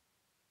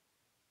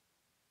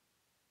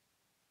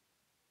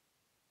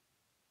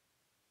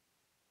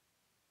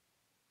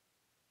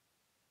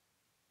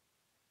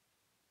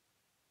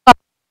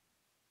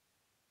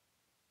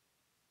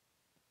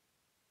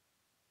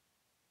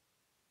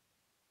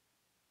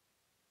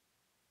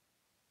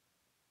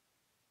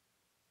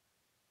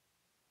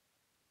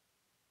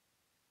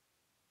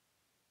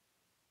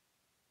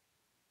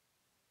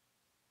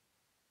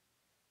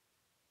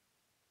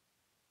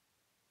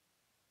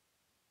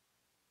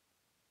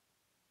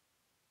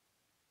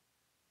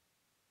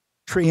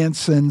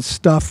 nutrients and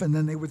stuff, and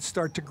then they would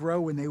start to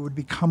grow and they would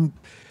become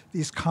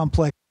these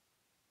complex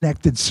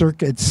connected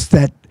circuits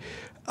that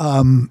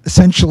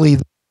essentially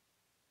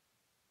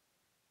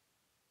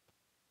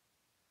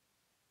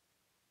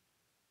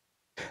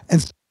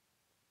and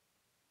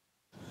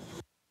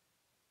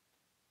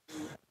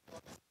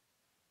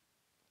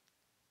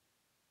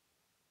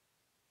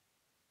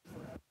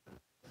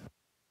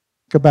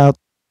about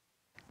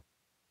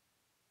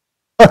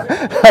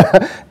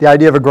the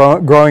idea of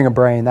growing a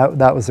brain,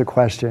 that was a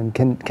question.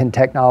 Can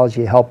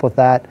technology help with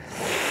that?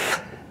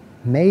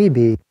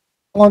 Maybe.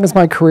 How long is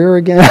my career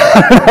again?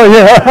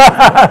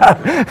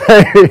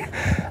 Maybe.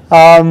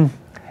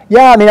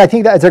 Yeah, I mean, I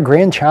think that's a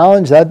grand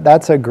challenge.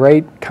 That's a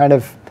great kind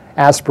of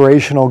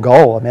aspirational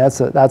goal. I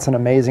mean, that's an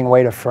amazing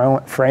way to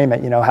frame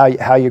it. You know,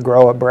 how you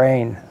grow a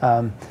brain,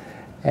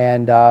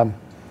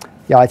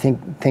 yeah, I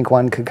think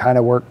one could kind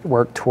of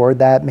work toward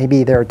that.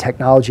 Maybe there are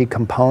technology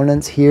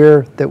components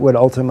here that would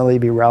ultimately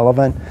be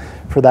relevant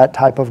for that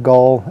type of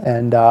goal.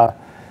 And I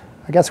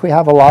guess we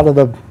have a lot of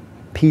the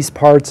piece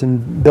parts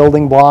and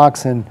building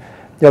blocks, and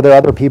there are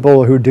other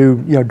people who do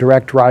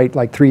direct write,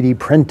 like 3D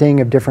printing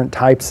of different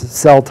types,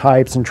 cell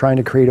types, and trying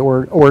to create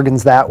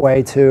organs that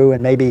way too.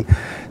 And maybe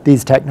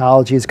these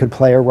technologies could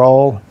play a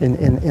role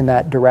in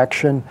that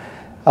direction.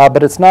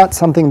 But it's not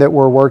something that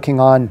we're working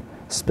on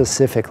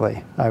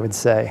specifically, I would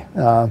say,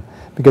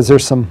 because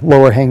there's some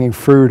lower hanging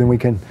fruit, and we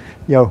can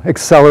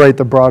accelerate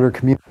the broader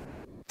community to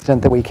the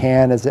extent that we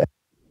can, is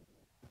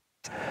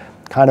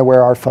kind of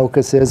where our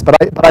focus is. But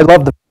I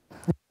love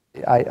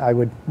I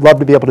would love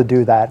to be able to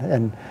do that,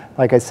 and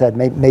like I said,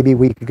 maybe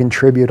we could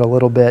contribute a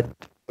little bit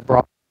to the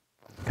broader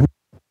community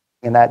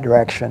in that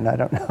direction. I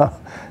don't know.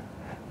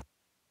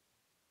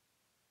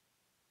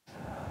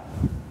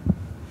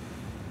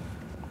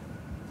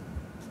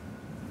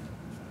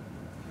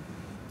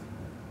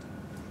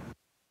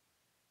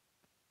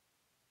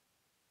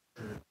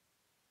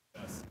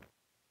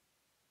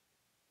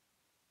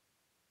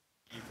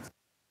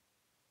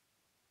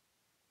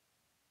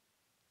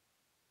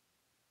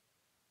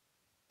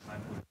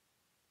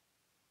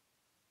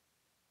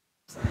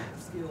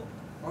 Scale,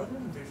 are there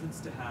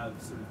envisions to have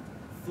sort of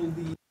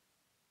fully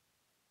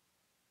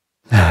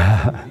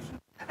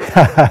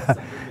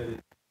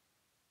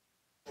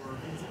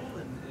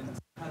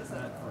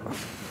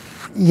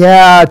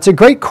Yeah, it's a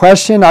great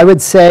question. I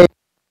would say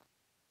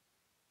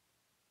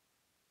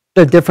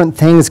the different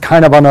things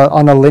kind of on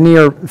a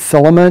linear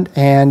filament,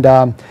 and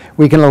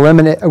we can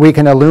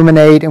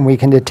illuminate and we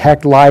can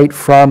detect light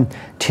from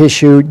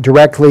tissue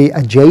directly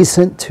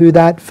adjacent to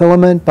that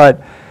filament.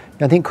 But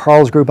I think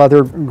Carl's group,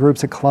 other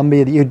groups at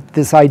Columbia,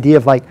 this idea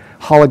of like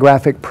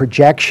holographic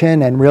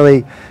projection and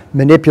really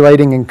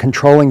manipulating and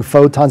controlling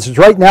photons. Because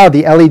right now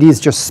the LED is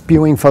just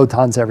spewing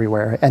photons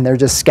everywhere, and they're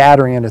just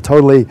scattering in a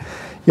totally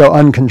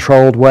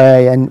uncontrolled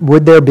way. And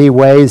would there be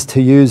ways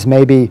to use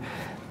maybe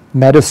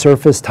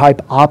metasurface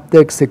type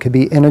optics that could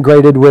be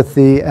integrated with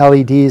the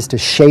LEDs to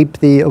shape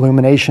the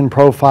illumination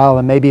profile,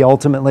 and maybe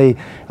ultimately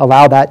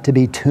allow that to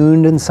be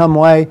tuned in some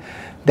way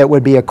that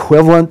would be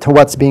equivalent to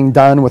what's being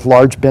done with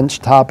large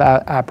benchtop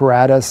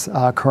apparatus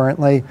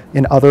currently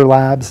in other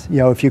labs?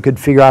 If you could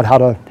figure out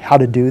how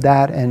to do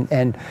that,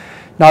 and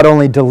not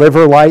only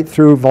deliver light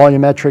through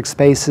volumetric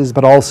spaces,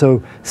 but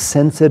also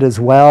sense it as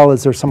well.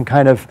 Is there some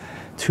kind of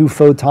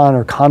two-photon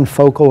or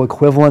confocal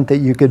equivalent that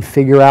you could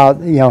figure out,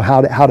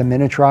 how to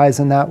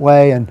miniaturize in that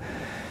way? And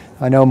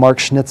I know Mark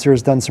Schnitzer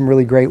has done some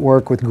really great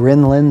work with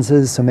Grin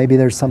lenses, so maybe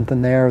there's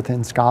something there with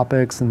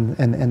Inscopics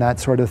and that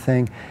sort of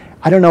thing.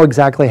 I don't know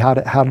exactly how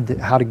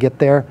to get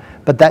there,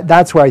 but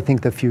that's where I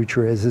think the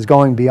future is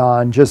going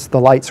beyond just the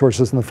light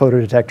sources and the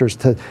photodetectors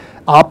to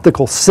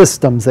optical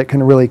systems that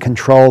can really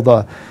control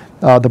the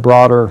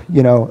broader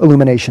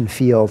illumination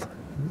field.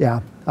 Yeah,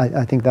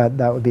 I think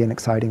that would be an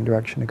exciting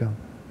direction to go.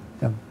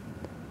 Yeah.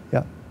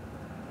 Yeah.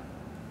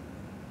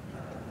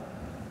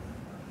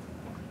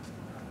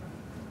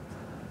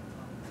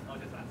 I'll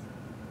just answer.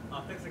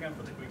 Thanks again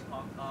for the great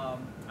talk.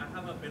 I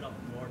have a bit of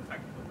more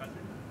technical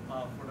question.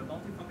 For the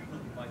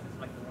multifunctional devices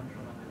like the one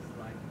shown on this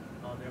slide,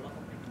 there are lots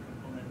of different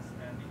components,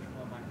 and each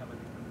one might have a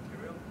different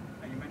material.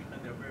 And you mentioned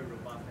that they're very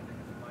robust and they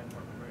can survive for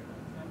a very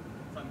long time.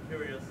 So I'm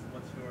curious,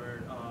 what's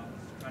your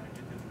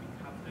strategy to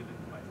encapsulate the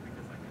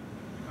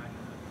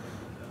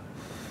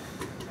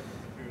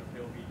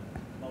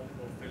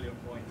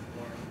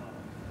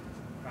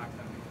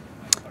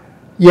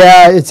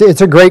Yeah,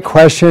 it's a great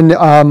question.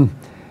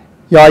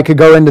 I could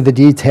go into the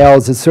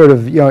details. It's sort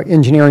of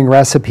engineering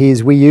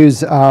recipes. We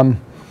use ALD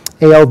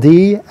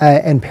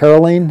and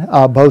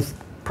Parylene,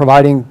 both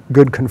providing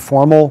good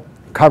conformal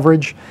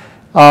coverage,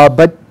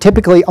 but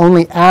typically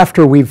only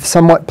after we've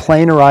somewhat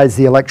planarized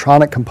the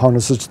electronic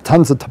components. There's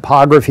tons of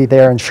topography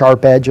there and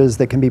sharp edges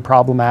that can be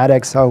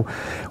problematic. So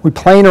we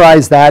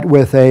planarize that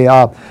with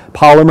a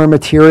polymer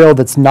material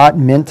that's not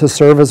meant to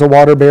serve as a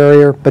water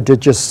barrier, but to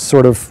just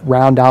sort of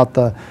round out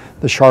the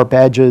sharp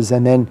edges,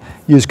 and then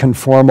use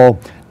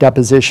conformal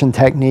deposition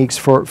techniques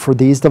for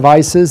these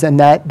devices, and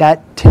that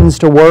tends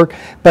to work.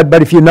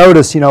 But if you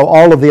notice,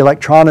 all of the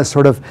electronics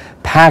sort of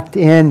packed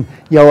in,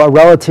 a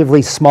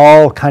relatively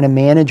small, kind of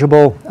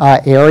manageable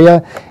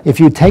area. If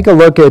you take a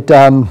look at,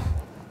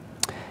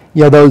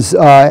 those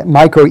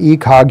micro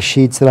ECOG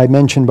sheets that I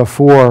mentioned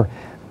before,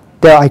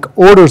 they're like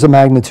orders of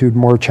magnitude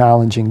more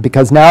challenging,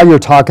 because now you're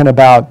talking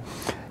about,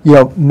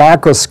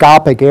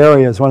 macroscopic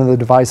areas. One of the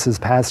devices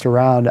passed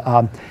around.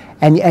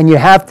 And you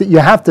have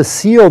to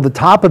seal the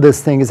top of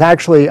this thing. Is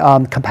actually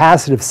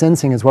capacitive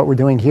sensing is what we're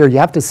doing here. You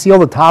have to seal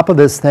the top of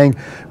this thing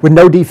with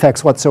no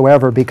defects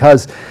whatsoever,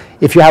 because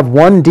if you have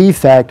one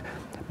defect,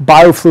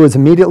 biofluids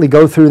immediately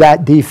go through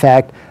that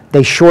defect.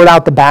 They short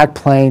out the back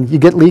plane. You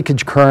get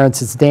leakage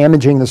currents. It's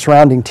damaging the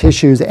surrounding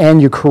tissues,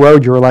 and you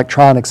corrode your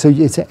electronics. So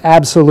it's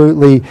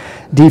absolutely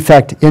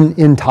defect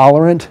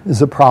intolerant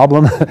is a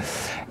problem.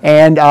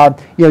 And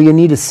you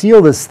need to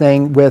seal this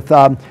thing with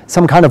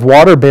some kind of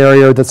water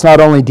barrier that's not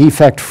only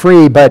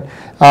defect-free, but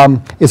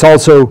is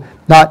also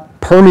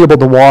not permeable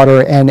to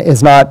water and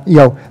is not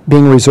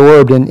being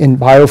resorbed in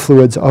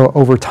biofluids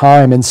over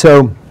time. And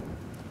so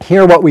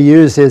here what we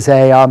used is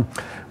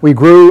we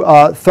grew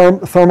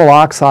thermal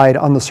oxide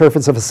on the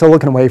surface of a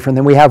silicon wafer, and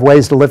then we have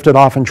ways to lift it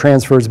off and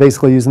transfer. It's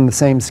basically using the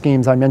same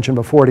schemes I mentioned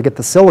before to get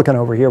the silicon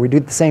over here. We do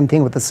the same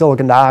thing with the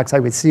silicon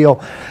dioxide. We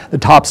seal the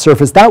top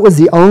surface. That was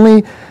the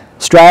only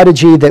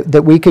strategy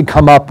that we could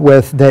come up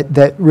with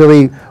that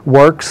really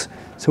works.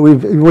 So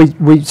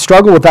we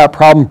struggled with that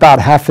problem about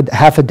half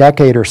a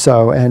decade or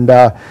so, and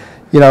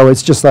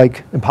it's just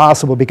like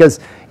impossible, because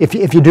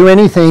if you do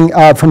anything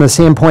from the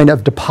standpoint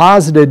of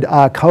deposited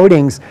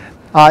coatings,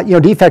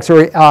 defects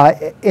are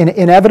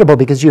inevitable,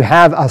 because you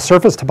have a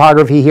surface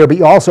topography here, but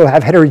you also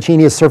have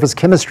heterogeneous surface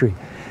chemistry.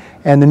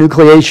 And the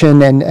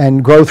nucleation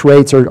and growth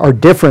rates are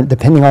different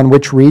depending on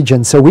which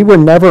region. So we were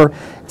never,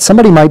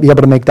 somebody might be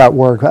able to make that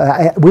work.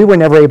 We were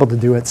never able to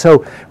do it.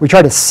 So we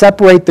try to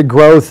separate the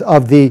growth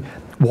of the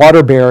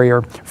water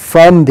barrier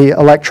from the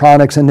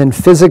electronics, and then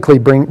physically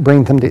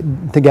bring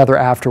them together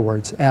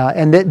afterwards.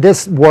 And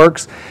this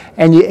works,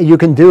 and you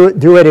can do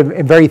it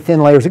in very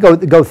thin layers.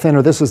 Go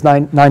thinner. This was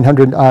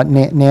 900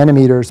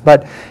 nanometers,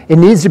 but it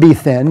needs to be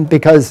thin,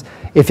 because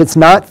if it's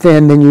not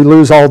thin, then you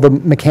lose all the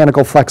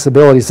mechanical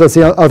flexibility. So that's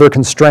the other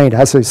constraint. It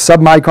has to be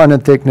submicron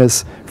in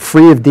thickness,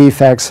 free of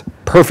defects,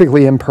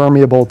 perfectly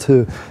impermeable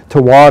to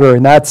water,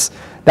 and that's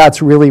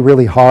really,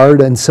 really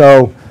hard. And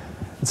so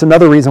it's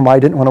another reason why I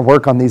didn't want to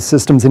work on these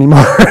systems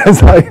anymore,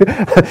 as I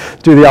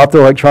do the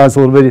optoelectronics a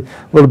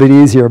little bit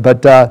easier.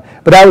 But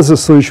that was the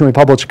solution. We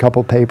published a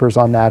couple papers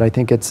on that. I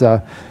think it's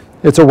a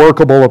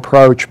workable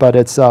approach, but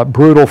it's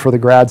brutal for the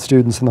grad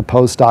students and the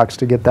postdocs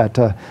to get that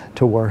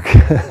to work.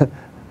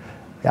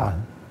 Yeah.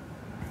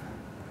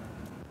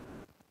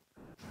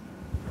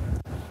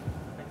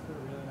 Thanks for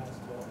a really nice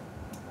talk.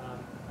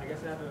 I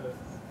guess I have a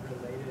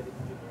related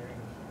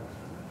engineering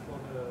question for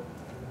the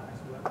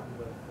nice work on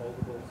the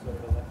foldable sort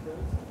of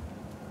electrodes.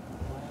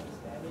 My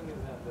understanding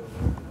is that the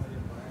working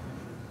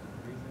environment is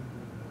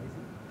reasonably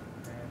noisy,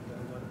 and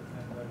a lot of the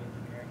time a lot of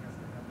engineering has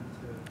to happen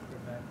to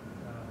prevent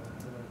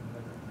the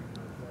noise of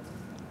frequency.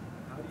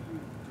 How do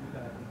you do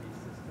that in these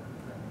systems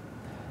and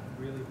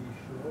really be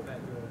sure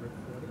that your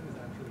recording is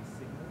actually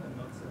signal and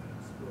not some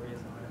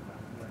spurious artifact,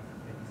 like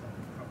maybe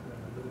something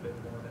crumbling a little bit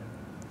more than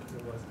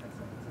it was 10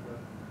 seconds ago?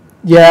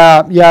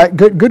 Yeah,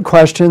 good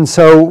question.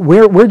 So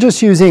we're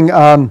just using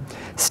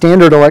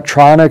standard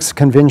electronics,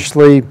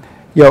 conventionally,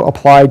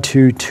 applied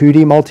to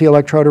 2D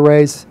multi-electrode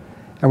arrays,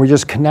 and we're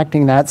just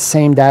connecting that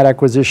same data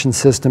acquisition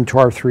system to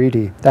our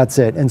 3D. That's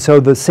it. And so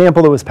the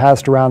sample that was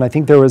passed around, I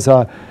think there was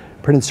a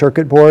printed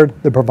circuit board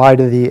that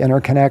provided the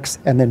interconnects,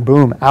 and then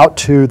boom, out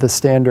to the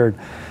standard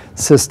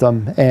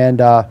system. And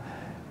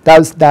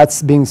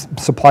that's being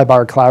supplied by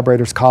our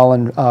collaborators,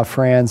 Colin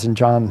Franz and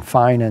John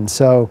Finan.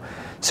 So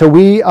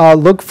we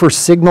look for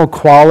signal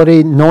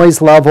quality, noise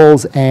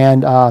levels,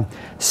 and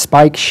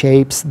spike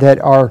shapes that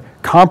are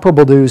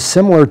comparable to,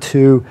 similar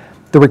to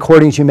the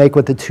recordings you make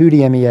with the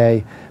 2D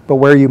MEA, but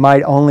where you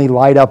might only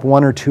light up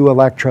one or two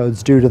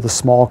electrodes due to the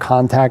small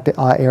contact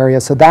area.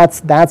 So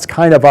that's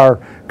kind of our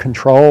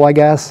control, I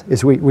guess,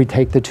 is we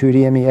take the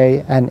 2D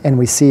MEA and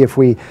we see if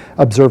we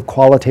observe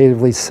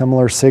qualitatively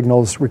similar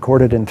signals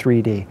recorded in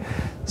 3D.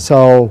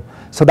 So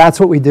that's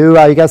what we do.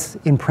 I guess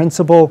in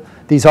principle,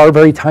 these are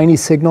very tiny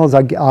signals.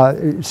 I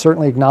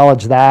certainly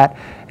acknowledge that.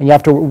 And you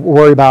have to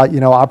worry about,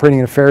 operating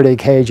in a Faraday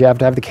cage. You have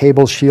to have the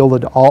cables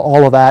shielded.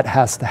 All of that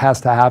has to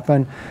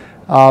happen.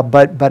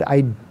 But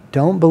I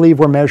don't believe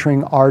we're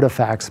measuring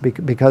artifacts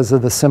because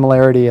of the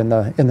similarity in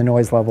the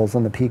noise levels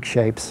and the peak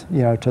shapes,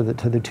 you know, to the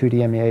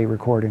 2D MEA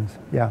recordings.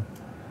 Yeah.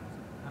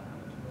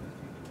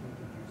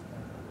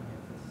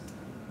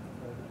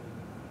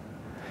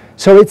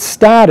 So it's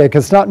static,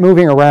 it's not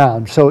moving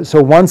around. So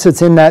once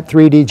it's in that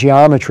 3D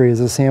geometry, as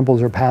the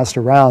samples are passed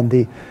around,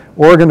 the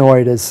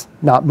organoid is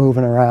not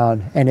moving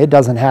around, and it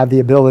doesn't have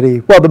the ability,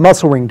 well, the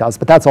muscle ring does,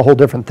 but that's a whole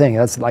different thing.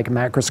 That's like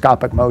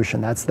macroscopic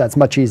motion. That's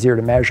much easier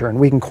to measure, and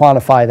we can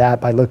quantify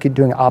that by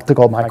doing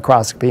optical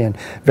microscopy and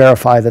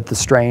verify that the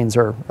strains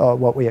are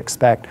what we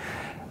expect.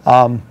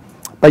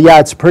 But yeah,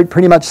 it's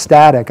pretty much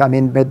static. I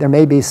mean, there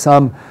may be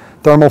some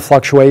thermal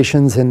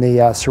fluctuations in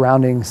the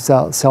surrounding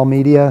cell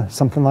media,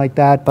 something like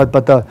that. But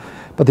the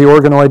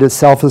organoid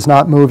itself is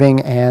not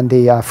moving, and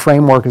the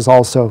framework is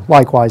also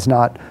likewise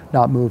not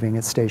moving.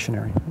 It's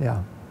stationary.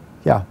 Yeah,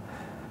 yeah.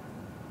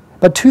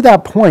 But to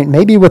that point,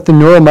 maybe with the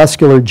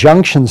neuromuscular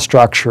junction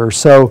structure.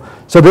 So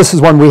this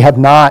is one we have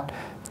not,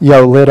 you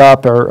know, lit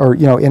up or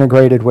you know,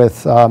 integrated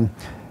with.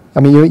 I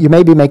mean, you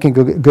may be making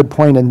a good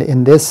point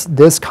in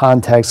this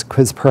context,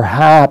 because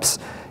perhaps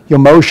your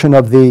motion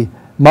of the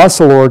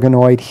muscle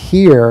organoid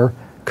here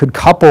could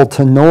couple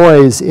to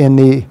noise in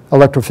the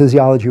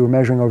electrophysiology we're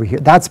measuring over here.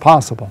 That's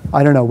possible.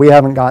 I don't know. We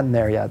haven't gotten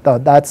there yet.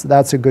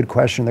 That's a good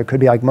question. There could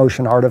be like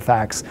motion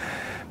artifacts.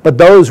 But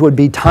those would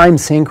be time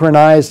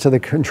synchronized to the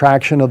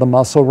contraction of the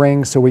muscle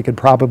ring, so we could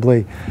probably,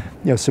 you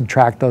know,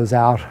 subtract those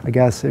out, I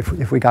guess,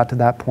 if we got to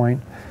that point.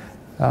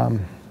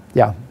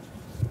 Yeah.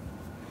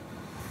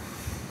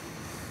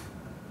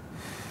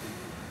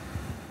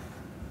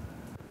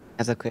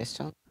 As a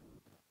question?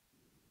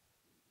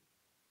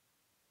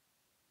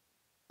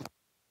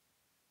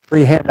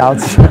 Free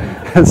handouts.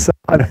 So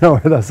I don't know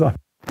where those are.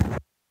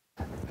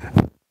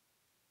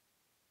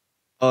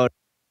 Or